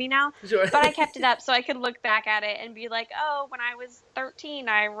embarrassing to me now. Sure. But I kept it up so I could look back at it and be like, oh, when I was 13,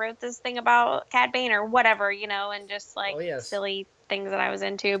 I wrote this thing about Cad Bane or whatever, and just like Oh yes, silly things that I was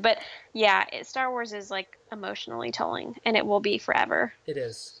into. But yeah, Star Wars is like emotionally tolling, and it will be forever. it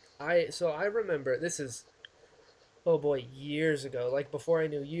is. I remember this is, oh boy, years ago. Like before I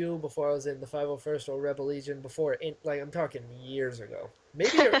knew you, before I was in the 501st or Rebel Legion, like I'm talking years ago.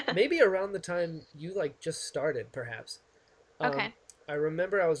 Maybe around the time you like just started, perhaps. Um, Okay. I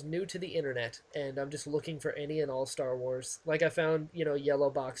remember I was new to the internet and I'm just looking for any and all Star Wars. Like I found,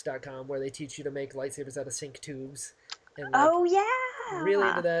 yellowbox.com where they teach you to make lightsabers out of sync tubes and like Oh really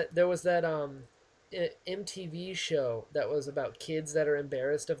into yeah. that. There was that MTV show that was about kids that are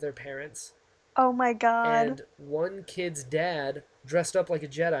embarrassed of their parents, Oh my God. and one kid's dad dressed up like a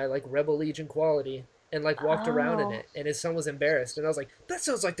Jedi, like Rebel Legion quality, and like walked around in Oh, it, and his son was embarrassed, and I was like, that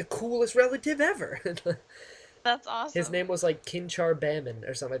sounds like the coolest relative ever. that's His awesome. name was like Kinchar Baman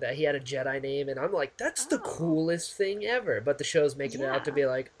or something like that. He had a Jedi name, and I'm like, that's the Oh, coolest thing ever. But the show's making it out to yeah. be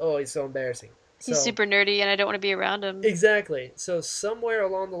like, oh, he's so embarrassing. He's So super nerdy, and I don't want to be around him. exactly. So somewhere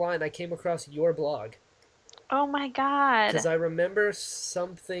along the line, I came across your blog Oh my because God. I remember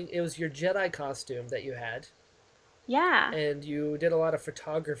something. It was your Jedi costume that you had, Yeah. and you did a lot of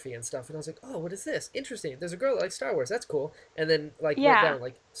photography and stuff. And I was like, oh, what is this? Interesting. There's a girl that likes Star Wars. That's cool. And then like wrote Yeah. down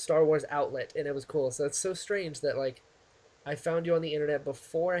like Star Wars outlet, and it was cool. So it's so strange that like I found you on the internet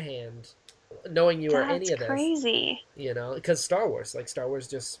beforehand, knowing you were any That's of this. crazy. Because Star Wars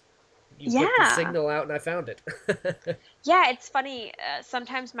just you put the Yeah. signal out and I found it. Yeah, it's funny.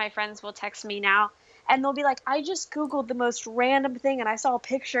 Sometimes my friends will text me now and they'll be like, I just Googled the most random thing and I saw a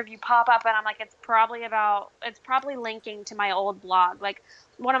picture of you pop up. And I'm like, it's probably linking to my old blog. Like,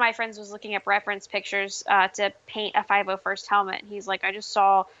 one of my friends was looking up reference pictures to paint a 501st helmet. And he's like, I just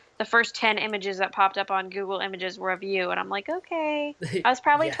saw the first 10 images that popped up on Google Images were of you. And I'm like, okay, I was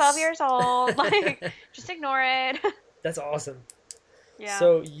probably 12 Yes. years old. Like, just ignore it. That's awesome. Yeah.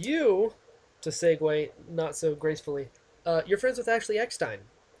 So you, to segue not so gracefully, you're friends with Ashley Eckstein.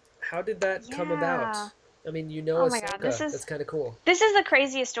 How did that come about? Yeah. I mean, you know Oh my God. Ahsoka. That's kind of cool. This is the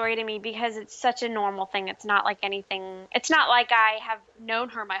craziest story to me because it's such a normal thing. It's not like anything. It's not like I have known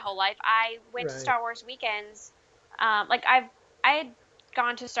her my whole life. I went to Right. Star Wars weekends. I had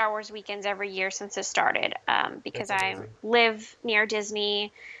gone to Star Wars weekends every year since it started. Because That's I amazing. live near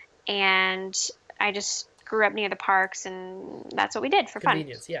Disney, and I just grew up near the parks, and that's what we did for fun.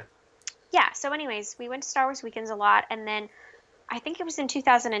 Convenience, yeah. Yeah. So, anyways, we went to Star Wars weekends a lot, and then I think it was in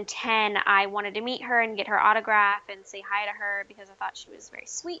 2010, I wanted to meet her and get her autograph and say hi to her because I thought she was very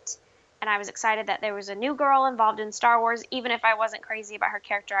sweet. And I was excited that there was a new girl involved in Star Wars. Even if I wasn't crazy about her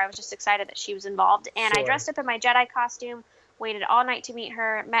character, I was just excited that she was involved. And I Sure. dressed up in my Jedi costume, waited all night to meet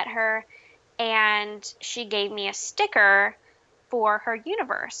her, met her, and she gave me a sticker for her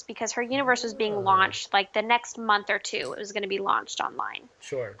universe because her universe was being Oh, launched like the next month or two. It was going to be launched online.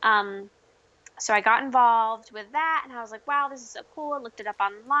 sure. Um, so I got involved with that, and I was like, wow, this is so cool. I looked it up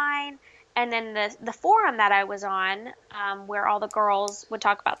online. And then the forum that I was on, where all the girls would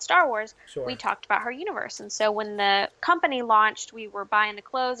talk about Star Wars, we Sure. talked about her universe. And so when the company launched, we were buying the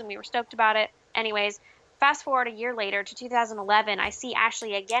clothes and we were stoked about it. Anyways, fast forward a year later to 2011, I see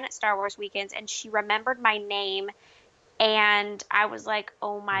Ashley again at Star Wars weekends, and she remembered my name, and I was like,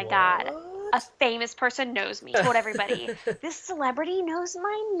 oh my God, a What? famous person knows me. Told everybody, this celebrity knows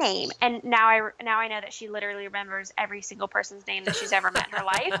my name. And now I know that she literally remembers every single person's name that she's ever met in her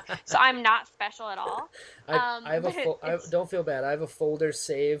life. So I'm not special at all. I have a But full. I it's don't feel bad. I have a folder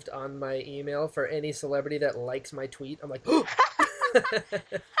saved on my email for any celebrity that likes my tweet. I'm like,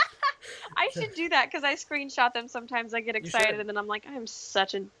 I should do that because I screenshot them sometimes. I get you excited should. and then I'm like, I'm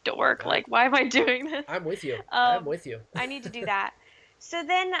such a dork. I, Like, why am I doing this? I'm with you. I'm Um, with you. I need to do that. So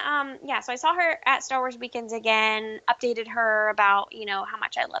then, yeah, so I saw her at Star Wars Weekends again, updated her about, how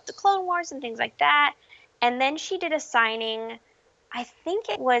much I love the Clone Wars and things like that. And then she did a signing, I think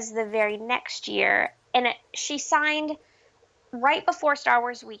it was the very next year. And she signed right before Star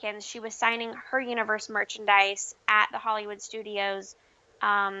Wars Weekends, she was signing her universe merchandise at the Hollywood Studios,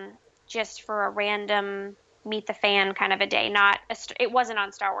 um, just for a random. meet the fan kind of a day. It wasn't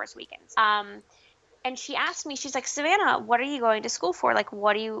on Star Wars weekends. And she asked me, she's like, Savannah, what are you going to school for? Like,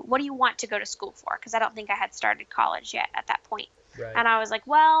 what do you want to go to school for? Because I don't think I had started college yet at that point. Right. And I was like,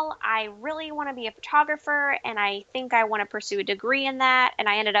 well, I really want to be a photographer, and I think I want to pursue a degree in that. And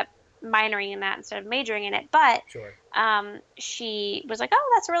I ended up minoring in that instead of majoring in it. But Sure. She was like,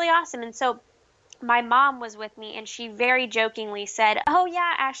 oh, that's really awesome. And so my mom was with me, and she very jokingly said, oh,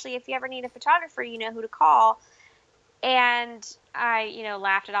 yeah, Ashley, if you ever need a photographer, you know who to call. And I,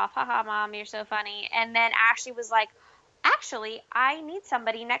 laughed it off. Haha, Mom, you're so funny. And then Ashley was like, actually, I need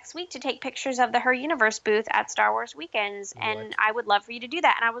somebody next week to take pictures of the Her Universe booth at Star Wars Weekends. And I would love for you to do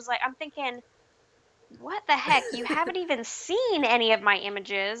that. And I was like, I'm thinking, what the heck? You haven't even seen any of my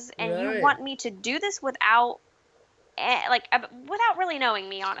images, and you want me to do this without really knowing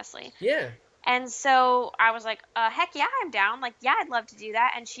me, honestly. Yeah. And so I was like, heck yeah, I'm down. Like, yeah, I'd love to do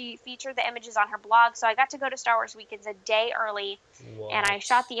that. And she featured the images on her blog. So I got to go to Star Wars Weekends a day early. What? And I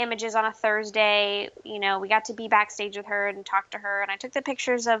shot the images on a Thursday. We got to be backstage with her and talk to her. And I took the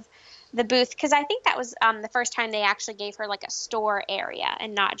pictures of the booth, because I think that was the first time they actually gave her like a store area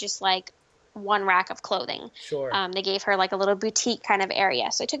and not just like one rack of clothing. Sure. They gave her like a little boutique kind of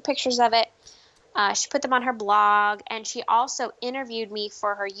area. So I took pictures of it. She put them on her blog, and she also interviewed me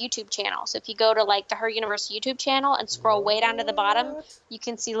for her YouTube channel. So if you go to like the Her Universe YouTube channel and scroll way down to the bottom, you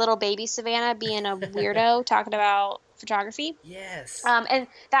can see little baby Savannah being a weirdo talking about photography. Yes. And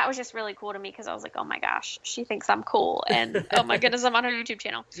that was just really cool to me, because I was like, oh my gosh, she thinks I'm cool, and oh my goodness, I'm on her YouTube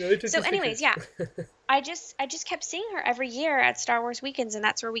channel. So anyways, yeah, I just kept seeing her every year at Star Wars Weekends, and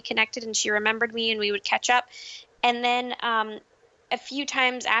that's where we connected, and she remembered me, and we would catch up. And then a few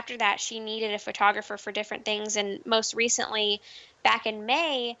times after that, she needed a photographer for different things. And most recently, back in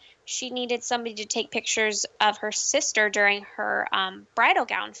May, she needed somebody to take pictures of her sister during her bridal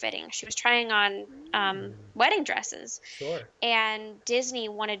gown fitting. She was trying on wedding dresses. Sure. And Disney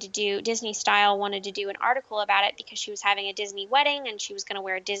Style wanted to do an article about it, because she was having a Disney wedding and she was going to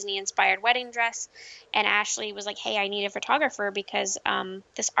wear a Disney-inspired wedding dress. And Ashley was like, hey, I need a photographer, because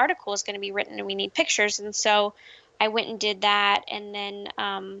this article is going to be written and we need pictures. And so I went and did that. And then,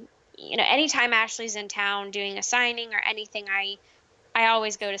 anytime Ashley's in town doing a signing or anything, I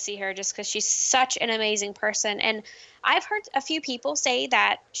always go to see her, just because she's such an amazing person. And I've heard a few people say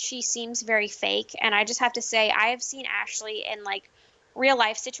that she seems very fake. And I just have to say, I have seen Ashley in like real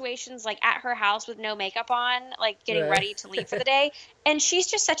life situations, like at her house with no makeup on, like getting ready to leave for the day. And she's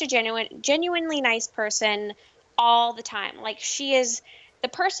just such a genuinely nice person all the time. Like, she is the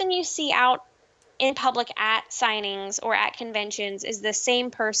person you see out in public at signings or at conventions is the same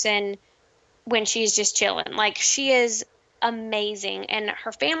person when she's just chilling. Like, she is amazing, and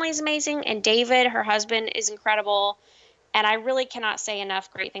her family is amazing, and David, her husband, is incredible. And I really cannot say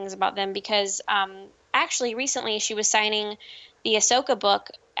enough great things about them, because actually recently she was signing the Ahsoka book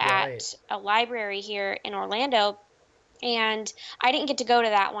at a library here in Orlando. And I didn't get to go to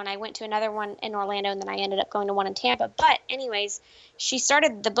that one. I went to another one in Orlando, and then I ended up going to one in Tampa. But anyways, she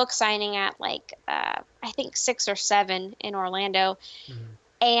started the book signing at like, I think 6 or 7 in Orlando. Mm-hmm.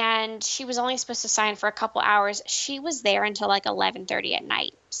 And she was only supposed to sign for a couple hours. She was there until like 11:30 at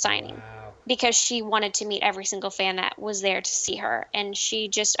night signing. Wow. Because she wanted to meet every single fan that was there to see her. And she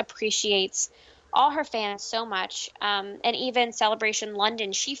just appreciates all her fans so much. And even Celebration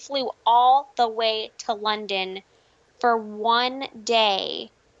London, she flew all the way to London for one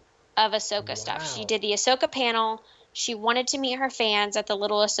day of Ahsoka stuff. She did the Ahsoka panel. She wanted to meet her fans at the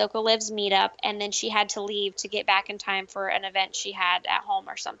Little Ahsoka Lives meetup, and then she had to leave to get back in time for an event she had at home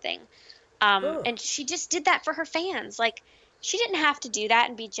or something. And she just did that for her fans. Like, she didn't have to do that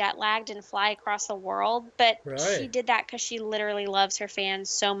and be jet lagged and fly across the world, but she did that because she literally loves her fans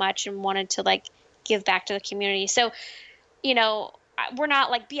so much and wanted to like give back to the community. So, we're not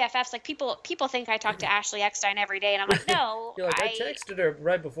like BFFs. Like, people think I talk to Ashley Eckstein every day, and I'm like, no. You're like, I texted her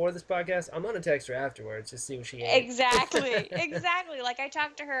right before this podcast. I'm gonna text her afterwards to see what she ate. Exactly. Like, I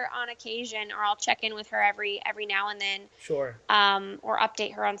talk to her on occasion, or I'll check in with her every now and then. Sure. Or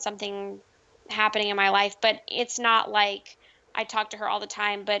update her on something happening in my life. But it's not like I talk to her all the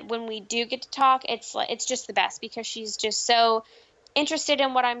time. But when we do get to talk, it's just the best, because she's just so interested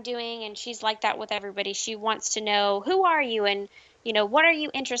in what I'm doing, and she's like that with everybody. She wants to know, who are you, and what are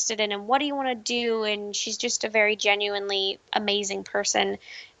you interested in, and what do you want to do? And she's just a very genuinely amazing person.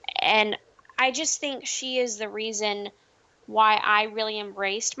 And I just think she is the reason why I really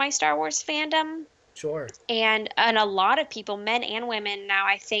embraced my Star Wars fandom. Sure. And a lot of people, men and women now,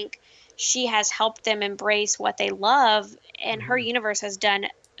 I think she has helped them embrace what they love. And Her Universe has done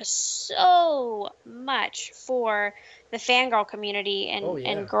so much for the fangirl community and Oh,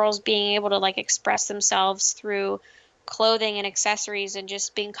 yeah. and girls being able to like express themselves through clothing and accessories and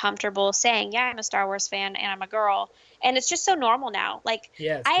just being comfortable saying, yeah, I'm a Star Wars fan and I'm a girl. And it's just so normal now. Like,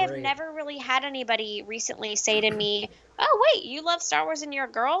 Yeah, it's I have great. never really had anybody recently say to me, oh, wait, you love Star Wars and you're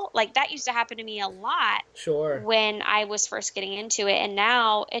a girl? Like, that used to happen to me a lot Sure. when I was first getting into it. And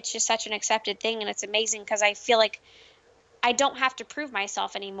now it's just such an accepted thing. And it's amazing because I feel like I don't have to prove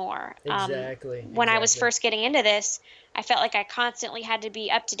myself anymore. Exactly. When I was Exactly. first getting into this, I felt like I constantly had to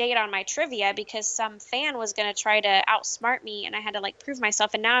be up to date on my trivia because some fan was going to try to outsmart me and I had to like prove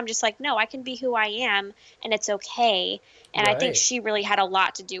myself. And now I'm just like, no, I can be who I am and it's okay. And I think Right. she really had a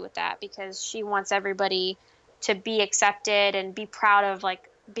lot to do with that because she wants everybody to be accepted and be proud of like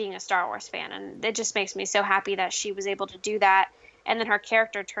being a Star Wars fan. And it just makes me so happy that she was able to do that. And then her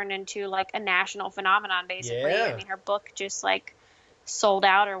character turned into like a national phenomenon, basically. I Yeah. mean, her book just like sold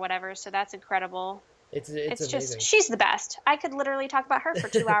out or whatever. So that's incredible. It's It's just, amazing. she's the best. I could literally talk about her for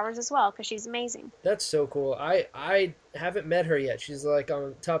 2 hours as well because she's amazing. That's so cool. I haven't met her yet. She's like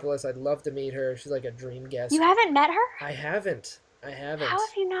on top of the list. I'd love to meet her. She's like a dream You guest. haven't met her? I haven't. I How haven't.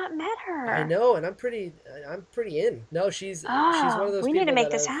 have you not met I her? know, and I'm pretty in. No, she's one of Oh, those we need to people make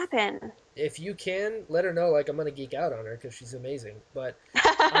that this I've. happen. If you can, let her know. Like I'm gonna geek out on her because she's amazing. But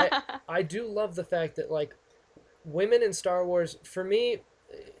I I do love the fact that like women in Star Wars for me,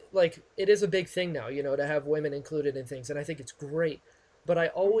 like it is a big thing now. To have women included in things, and I think it's great. But I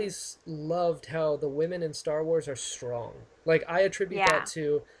Mhm. always loved how the women in Star Wars are strong. Like I attribute that Yeah,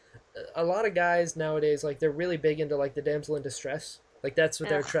 to a lot of guys nowadays. Like they're really big into like the damsel in distress. Like that's what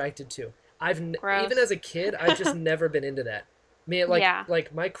they're ugh, attracted to. Even as gross. a kid, I've just never been into that. Me, like Yeah.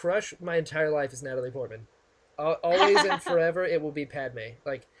 like my crush my entire life is Natalie Portman. Always and forever, it will be Padme.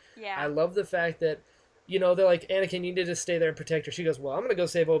 Like I Yeah, love the fact that they're like, Anakin, you need to just stay there and protect her. She goes, well, I'm gonna go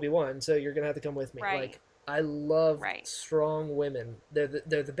save Obi-Wan, so you're gonna have to come with me. right, Like I love right. strong women. They're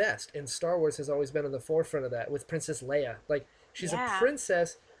the best, and Star Wars has always been on the forefront of that with Princess Leia. Like she's a Yeah.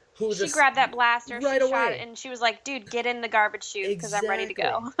 princess who She just grabbed that blaster, she right shot it, away. and she was like, dude, get in the garbage chute because I'm ready to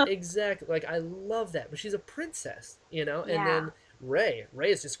Exactly. go. Exactly. Like I love that. But she's a princess. And Yeah. then Ray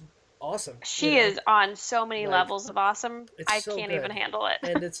is just awesome. She is on so many Like levels of awesome. it's I so can't even good. handle it.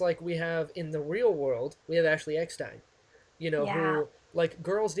 And it's like we have in the real world, we have Ashley Eckstein, Yeah. who like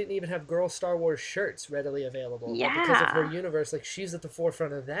girls didn't even have girl Star Wars shirts readily available, but because of her Yeah. universe, like she's at the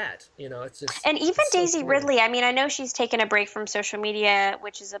forefront of that. It's just And even it's so Daisy cool. Ridley, I mean, I know she's taken a break from social media,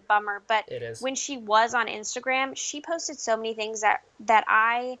 which is a bummer, but It is. when she was on Instagram, she posted so many things that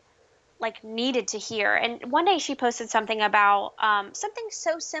I like needed to hear. And one day she posted something about something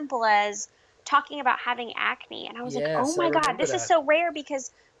so simple as talking about having acne. And I was like, oh Yes, I my God, remember this is that. so rare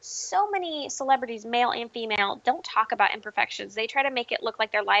because so many celebrities, male and female, don't talk about imperfections. They try to make it look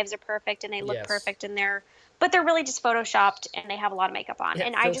like their lives are perfect and they look Yes. perfect but they're really just photoshopped and they have a lot of makeup on. Yeah,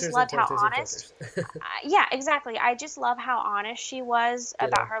 And I just filters and loved how filters and honest. filters. Yeah, exactly. I just love how honest she was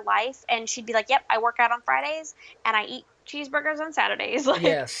about Ditto. her life. And she'd be like, yep, I work out on Fridays and I eat cheeseburgers on Saturdays. Like,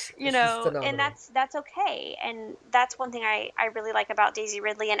 Yes, she's and phenomenal. that's okay. And that's one thing I really like about Daisy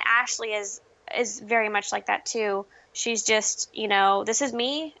Ridley. And Ashley is very much like that too. She's just, this is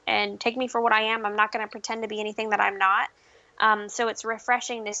me and take me for what I am. I'm not going to pretend to be anything that I'm not. So it's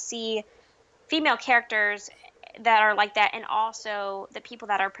refreshing to see female characters that are like that, and also the people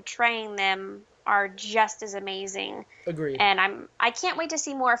that are portraying them are just as amazing. Agreed. And I can't wait to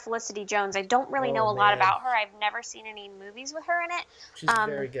see more of Felicity Jones. I don't really Oh know a lot man, about her. I've never seen any movies with her in it. she's Um,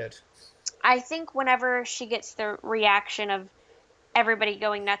 very good. I think whenever she gets the reaction of everybody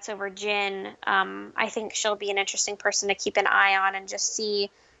going nuts over Jin, I think she'll be an interesting person to keep an eye on and just see,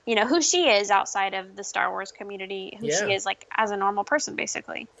 who she is outside of the Star Wars community, who she Yeah, is like as a normal person,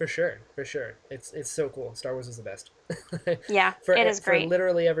 basically. for sure, for sure. It's so cool. Star Wars is the best. Yeah, for it is for great.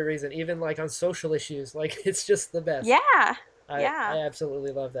 literally every reason, even like on social issues, like it's just the best. Yeah, I yeah.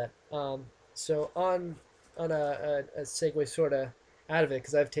 absolutely love that. So on a segue sort of out of it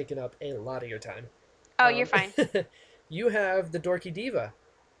because I've taken up a lot of your time. Oh, you're Um, fine. you have the Dorky Diva.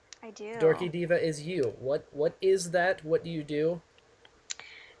 I do. Dorky Diva is you. What is that? What do you do?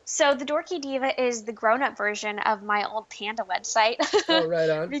 So the Dorky Diva is the grown-up version of my old Panda website Oh, right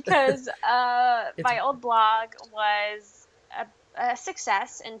on. because It's my old blog was a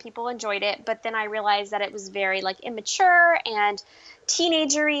success and people enjoyed it, but then I realized that it was very like immature and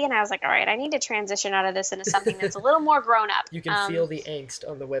teenagery, and I was like, all right, I need to transition out of this into something that's a little more grown up. you can feel the angst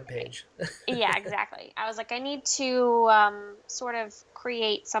on the webpage. Yeah, exactly. I was like, I need to sort of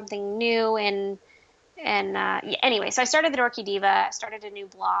create something new and Anyway, so I started the Dorky Diva, started a new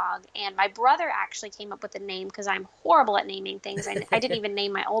blog, and my brother actually came up with the name because I'm horrible at naming things. I didn't even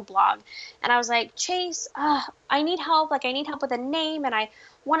name my old blog. And I was like, Chase, I need help. Like, I need help with a name, and I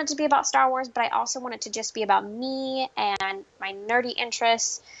want it to be about Star Wars, but I also want it to just be about me and my nerdy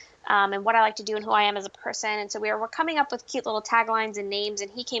interests. And what I like to do and who I am as a person. And so we were coming up with cute little taglines and names, and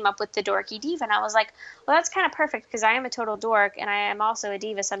he came up with the Dorky Diva. And I was like, well, that's kind of perfect because I am a total dork, and I am also a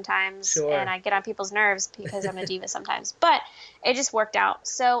diva sometimes, Sure. and I get on people's nerves because I'm a diva sometimes. But it just worked out.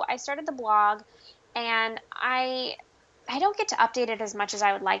 So I started the blog, and I don't get to update it as much as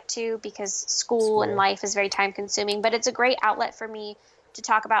I would like to because school and life is very time consuming, but it's a great outlet for me to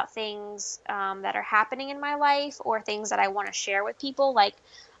talk about things that are happening in my life or things that I want to share with people. Like,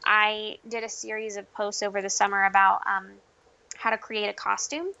 I did a series of posts over the summer about how to create a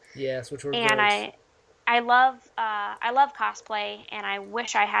costume. Yes, which were and great. I love cosplay, and I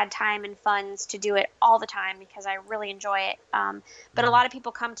wish I had time and funds to do it all the time because I really enjoy it. But a lot of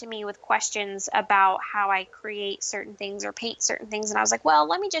people come to me with questions about how I create certain things or paint certain things, and I was like, well,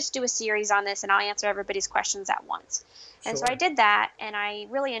 let me just do a series on this, and I'll answer everybody's questions at once. And so I did that, and I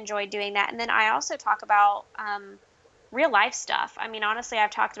really enjoyed doing that. And then I also talk about real life stuff. I mean, honestly,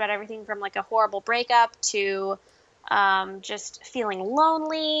 I've talked about everything from like a horrible breakup to just feeling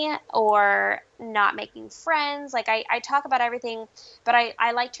lonely or not making friends. Like I talk about everything, but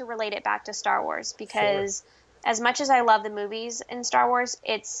I like to relate it back to Star Wars because as much as I love the movies in Star Wars,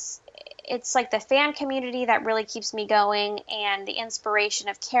 it's like the fan community that really keeps me going, and the inspiration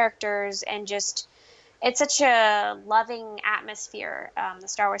of characters, and just it's such a loving atmosphere. The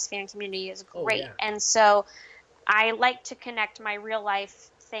Star Wars fan community is great. And so I like to connect my real life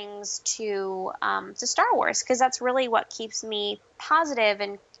things to Star Wars because that's really what keeps me positive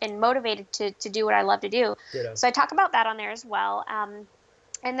and motivated to do what I love to do. Ditto. So I talk about that on there as well. And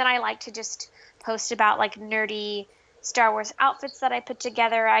then I like to just post about like nerdy Star Wars outfits that I put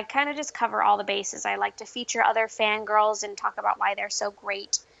together. I kind of just cover all the bases. I like to feature other fangirls and talk about why they're so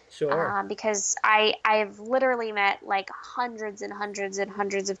great. Sure. Because I've literally met like hundreds and hundreds and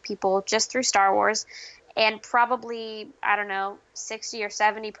hundreds of people just through Star Wars. And probably, I don't know, 60 or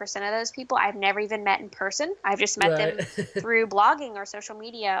 70% of those people I've never even met in person. I've just met them through blogging or social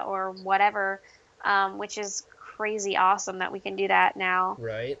media or whatever, which is crazy awesome that we can do that now.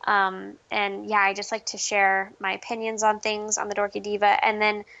 Right. And yeah, I just like to share my opinions on things on the Dorky Diva. And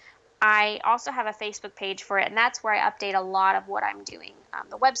then I also have a Facebook page for it, and that's where I update a lot of what I'm doing.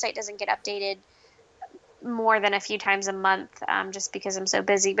 The website doesn't get updated more than a few times a month just because I'm so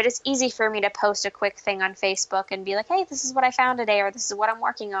busy. But it's easy for me to post a quick thing on Facebook and be like, hey, this is what I found today, or this is what I'm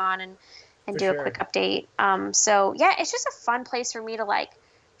working on, and do a quick update. So, yeah, it's just a fun place for me to, like,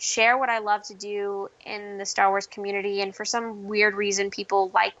 share what I love to do in the Star Wars community. And for some weird reason,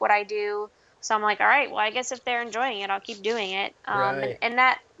 people like what I do. So I'm like, all right, well, I guess if they're enjoying it, I'll keep doing it. And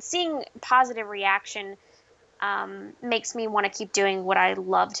that seeing positive reaction makes me want to keep doing what I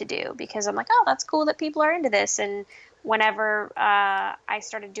love to do because I'm like, oh, that's cool that people are into this. And whenever I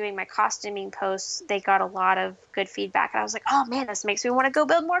started doing my costuming posts, they got a lot of good feedback. And I was like, oh, man, this makes me want to go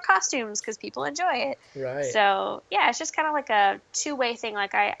build more costumes because people enjoy it. Right. So, yeah, it's just kind of like a two-way thing.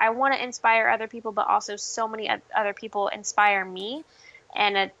 Like I want to inspire other people, but also so many other people inspire me.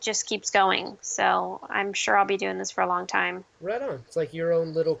 And it just keeps going. So I'm sure I'll be doing this for a long time. Right on. It's like your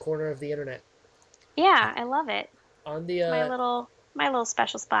own little corner of the internet. Yeah, I love it. On the my little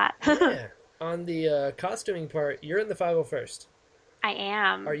special spot. Yeah. On the costuming part, you're in the 501st. I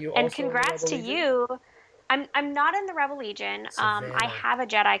am. Are you also and congrats in the to Rebel you. I'm not in the Rebel Legion. I have a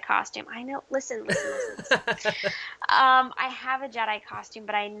Jedi costume. I know. Listen. I have a Jedi costume,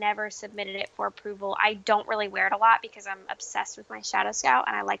 but I never submitted it for approval. I don't really wear it a lot because I'm obsessed with my Shadow Scout,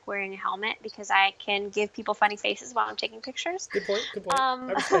 and I like wearing a helmet because I can give people funny faces while I'm taking pictures. Good point.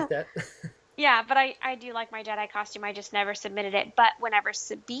 I respect that. Yeah, but I do like my Jedi costume. I just never submitted it. But whenever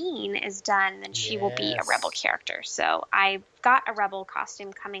Sabine is done, then she will be a Rebel character. So I've got a Rebel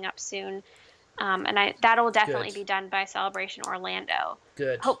costume coming up soon. And that'll definitely be done by Celebration Orlando.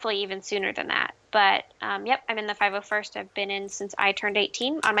 Good. Hopefully even sooner than that. But, yep, I'm in the 501st. I've been in since I turned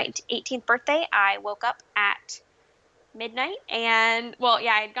 18. On my 18th birthday, I woke up at midnight. And, well,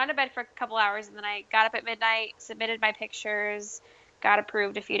 yeah, I had gone to bed for a couple hours. And then I got up at midnight, submitted my pictures, got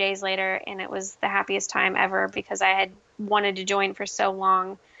approved a few days later. And it was the happiest time ever because I had wanted to join for so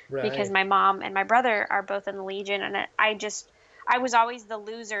long. Right. Because my mom and my brother are both in the Legion. And I was always the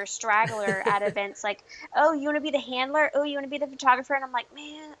loser straggler at events, like, oh, you want to be the handler? Oh, you want to be the photographer? And I'm like,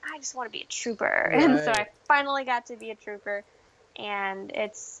 man, I just want to be a trooper. Right. And so I finally got to be a trooper, and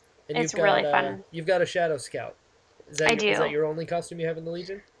it's really fun. You've got a Shadow Scout. I do. Is that your only costume you have in the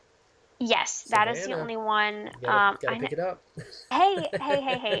Legion? Yes, that is the Savanna. only one. Gotta pick it up.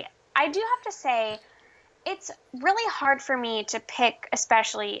 Hey. I do have to say, it's really hard for me to pick,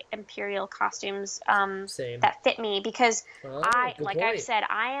 especially Imperial costumes Same. that fit me because Good like I've point. said,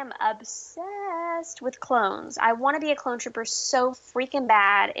 I am obsessed with clones. I want to be a clone trooper so freaking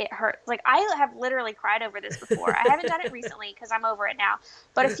bad. It hurts. Like, I have literally cried over this before. I haven't done it recently because I'm over it now.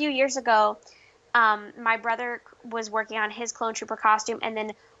 But a few years ago, my brother was working on his clone trooper costume, and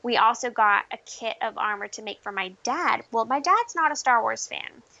then we also got a kit of armor to make for my dad. Well, my dad's not a Star Wars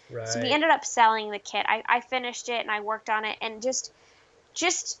fan, so we Right. ended up selling the kit. I finished it and I worked on it, and just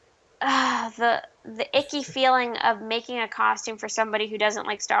the icky feeling of making a costume for somebody who doesn't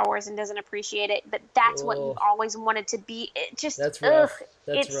like Star Wars and doesn't appreciate it, but that's what you've Oh, always wanted to be. It just, that's ugh, rough.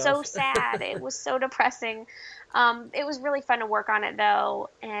 That's it's so rough. sad. It was so depressing. It was really fun to work on it though,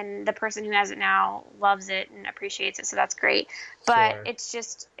 and the person who has it now loves it and appreciates it, so that's great. But Sure. it's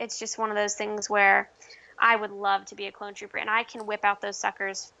just one of those things where I would love to be a clone trooper, and I can whip out those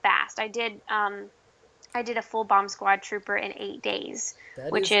suckers fast. I did a full bomb squad trooper in 8 days,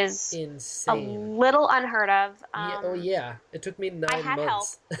 That which is is a insane. little unheard of. Yeah. Oh, yeah. It took me I 9 had help.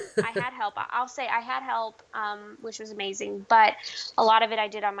 months. I had help. I'll say I had help, which was amazing. But a lot of it I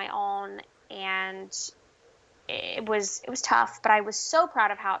did on my own, and it was tough. But I was so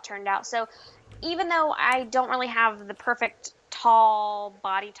proud of how it turned out. So even though I don't really have the perfect tall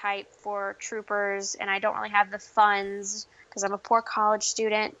body type for troopers, and I don't really have the funds because I'm a poor college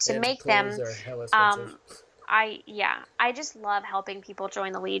student to And make clothes them, are hella expensive. um, I just love helping people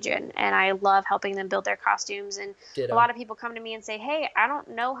join the Legion, and I love helping them build their costumes. And a Ditto. lot of people come to me and say, "Hey, I don't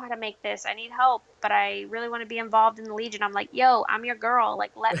know how to make this. I need help, but I really want to be involved in the Legion." I'm like, "Yo, I'm your girl.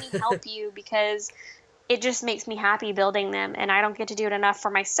 Like, let me help you because it just makes me happy building them, and I don't get to do it enough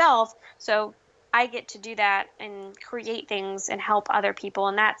for myself. So I get to do that and create things and help other people,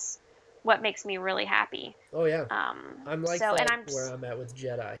 and that's what makes me really happy." Oh, yeah. I'm like So, and that I'm where just, I'm at with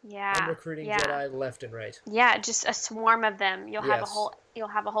Jedi. I'm yeah, recruiting yeah. Jedi left and right. Yeah, just a swarm of them. Yes. You'll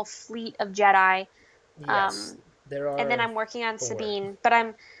have a whole fleet of Jedi. Yes. Um, There and then are I'm working on 4. Sabine,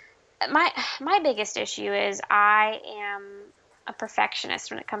 but my my biggest issue is I am a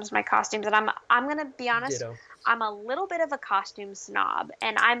perfectionist when it comes to my costumes, and I'm gonna be honest, Ditto. I'm a little bit of a costume snob,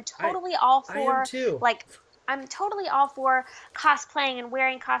 and I I am too. like I'm totally all for cosplaying and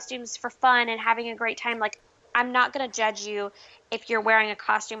wearing costumes for fun and having a great time. Like, I'm not gonna judge you if you're wearing a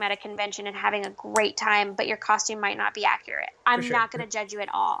costume at a convention and having a great time, but your costume might not be accurate. For I'm sure. not gonna judge you at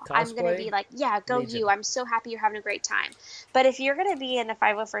all. I'm gonna be Cosplay, like, yeah, go you. Legion. I'm so happy you're having a great time. But if you're going to be in the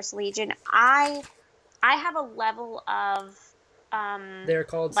 501st Legion, I have a level of They're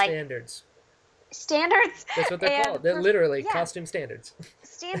called like standards. standards That's what they're and called. They're literally yeah, costume standards.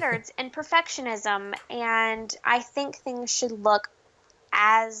 standards and perfectionism, and I think things should look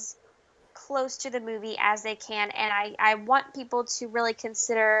as close to the movie as they can, and I want people to really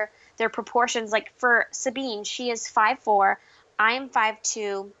consider their proportions. Like for Sabine, she is 5'4", I am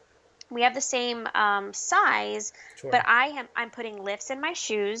 5'2". We have the same size, but Sure. I'm putting lifts in my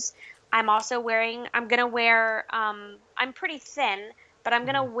shoes. I'm gonna wear, I'm pretty thin, but I'm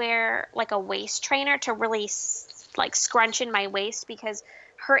gonna Mhm. wear like a waist trainer to really like scrunch in my waist because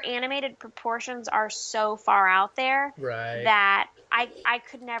her animated proportions are so far out there Right. that I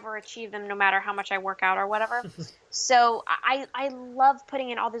could never achieve them no matter how much I work out or whatever. So I love putting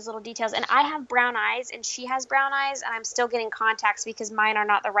in all these little details, and I have brown eyes and she has brown eyes, and I'm still getting contacts because mine are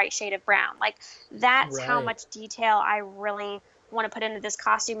not the right shade of brown. Like, that's how Right. much detail I really want to put into this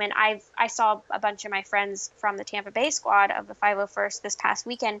costume. And I saw a bunch of my friends from the Tampa Bay squad of the 501st this past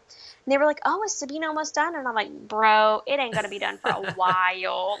weekend, and they were like, "Oh, is Sabine almost done?" And I'm like, "Bro, it ain't gonna be done for a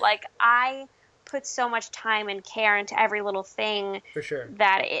while." Like, I put so much time and care into every little thing For sure.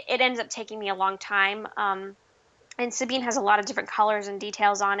 that it ends up taking me a long time. And Sabine has a lot of different colors and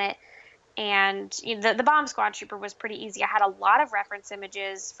details on it. And the Bomb Squad Trooper was pretty easy. I had a lot of reference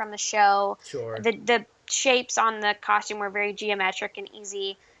images from the show. Sure. The shapes on the costume were very geometric and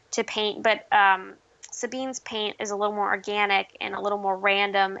easy to paint, but Sabine's paint is a little more organic and a little more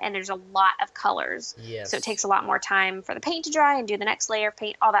random, and there's a lot of colors. So it Yes. takes a lot more time for the paint to dry and do the next layer of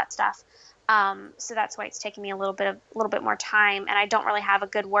paint, all that stuff. So that's why it's taking me a little bit more time, and I don't really have a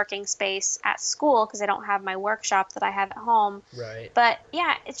good working space at school because I don't have my workshop that I have at home. Right. But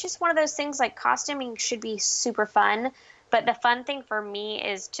yeah, it's just one of those things. Like, costuming should be super fun, but the fun thing for me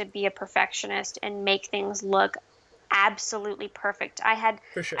is to be a perfectionist and make things look absolutely perfect.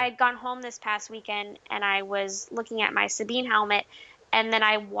 For sure. I had gone home this past weekend and I was looking at my Sabine helmet, and then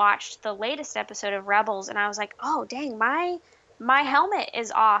I watched the latest episode of Rebels, and I was like, "Oh, dang, my helmet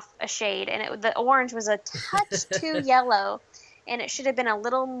is off a shade, and the orange was a touch too yellow." and it should have been a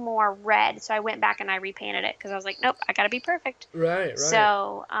little more red. So I went back and I repainted it because I was like, nope, I got to be perfect. Right.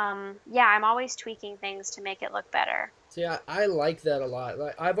 So, yeah, I'm always tweaking things to make it look better. See, I like that a lot.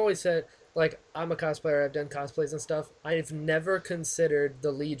 Like I've always said, like I'm a cosplayer. I've done cosplays and stuff. I've never considered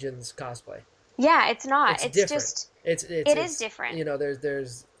the Legion's cosplay. Yeah, it's not. It's different. just It is different. You know,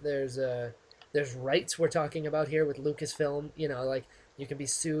 there's rights we're talking about here with Lucasfilm. You know, like you can be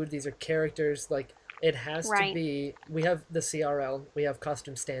sued. These are characters. Like it has to be. We have the CRL. We have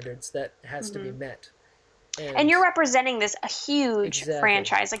costume standards that has to be met. And you're representing this a huge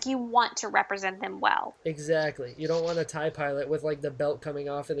franchise. Like you want to represent them well. Exactly. You don't want a TIE pilot with like the belt coming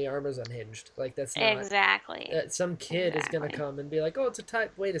off and the armor's unhinged. Like that's not exactly. Some kid is gonna come and be like, "Oh, it's a TIE.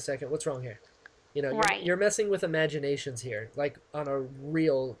 Wait a second, what's wrong here?" You know, you're messing with imaginations here, like on a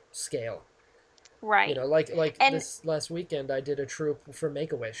real scale. Right. You know, like this last weekend, I did a troop for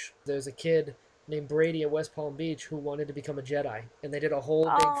Make-A-Wish. There's a kid named Brady in West Palm Beach who wanted to become a Jedi, and they did a whole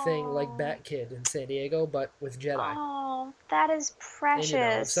big thing like Bat Kid in San Diego, but with Jedi. Oh, that is precious. And, you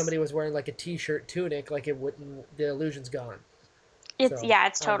know, if somebody was wearing like a t-shirt tunic, like it wouldn't, the illusion's gone.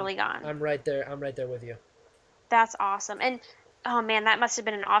 It's totally gone. I'm right there with you. That's awesome. And oh man, that must have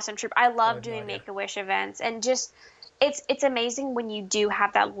been an awesome trip. I love doing Make-A-Wish events, and just it's amazing when you do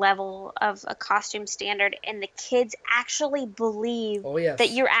have that level of a costume standard and the kids actually believe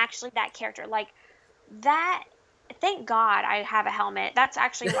that you're actually that character. Like that, thank God I have a helmet. That's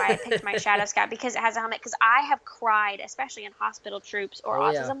actually why I picked my Shadow Scout, because it has a helmet, because I have cried, especially in hospital troops or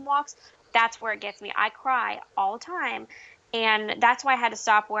autism walks. That's where it gets me. I cry all the time. And that's why I had to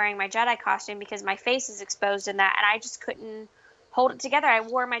stop wearing my Jedi costume, because my face is exposed in that, and I just couldn't hold it together. I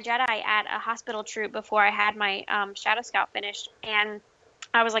wore my Jedi at a hospital troop before I had my Shadow Scout finished, and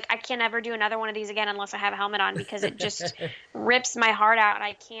I was like, I can't ever do another one of these again unless I have a helmet on, because it just rips my heart out. And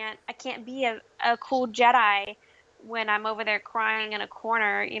I can't be a cool Jedi when I'm over there crying in a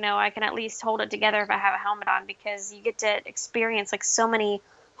corner. You know, I can at least hold it together if I have a helmet on, because you get to experience like so many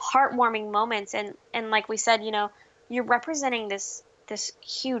heartwarming moments. And like we said, you know, you're representing this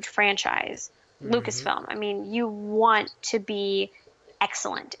huge franchise, Lucasfilm. I mean, you want to be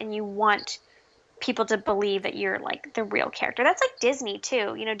excellent, and you want people to believe that you're like the real character. That's like Disney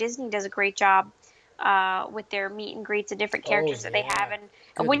too. You know, Disney does a great job with their meet and greets of different characters that they have.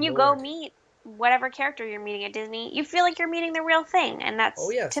 And when you go meet whatever character you're meeting at Disney, you feel like you're meeting the real thing. And that's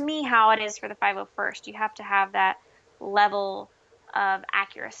to me how it is for the 501st. You have to have that level of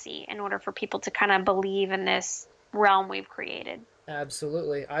accuracy in order for people to kind of believe in this realm we've created.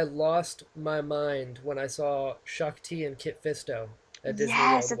 Absolutely. I lost my mind when I saw Shakti and Kit Fisto at Disney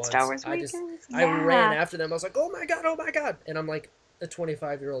World at once. Star Wars Weekends. I ran after them. I was like, oh my God. And I'm like a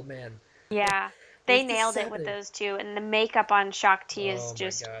 25-year-old man. Yeah. They nailed it with those two. And the makeup on Shakti is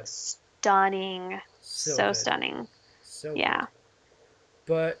just stunning. So stunning. So yeah. Good.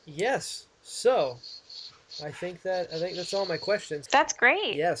 But yes. So I think that's all my questions. That's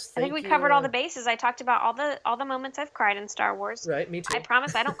great. Yes. I think we covered all the bases. I talked about all the moments I've cried in Star Wars. Right, me too. I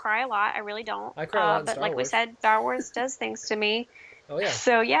promise I don't cry a lot. I really don't. I cry a lot in but Star like Wars. we said, Star Wars does things to me. Oh yeah.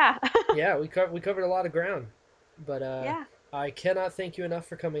 So yeah. Yeah, we covered a lot of ground. But I cannot thank you enough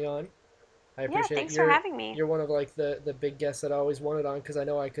for coming on. I appreciate thanks for having me. You're one of like the big guests that I always wanted on, because I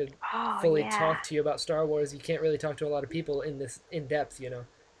know I could fully talk to you about Star Wars. You can't really talk to a lot of people in depth, you know.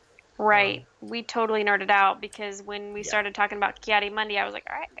 Right. We totally nerded out, because when we started talking about Ki-Adi-Mundi, I was like,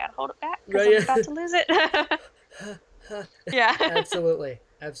 all right, gotta hold it back, because I'm about to lose it. Yeah. Absolutely.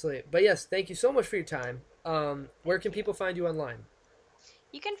 But yes, thank you so much for your time. Where can people find you online?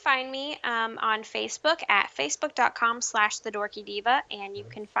 You can find me on Facebook at facebook.com/thedorkydiva, and you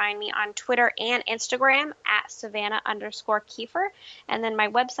can find me on Twitter and Instagram at Savanna_Kiefer, and then my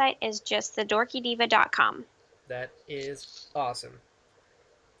website is just thedorkydiva.com. That is awesome.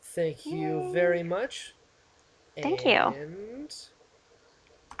 Thank you very much. Thank you. And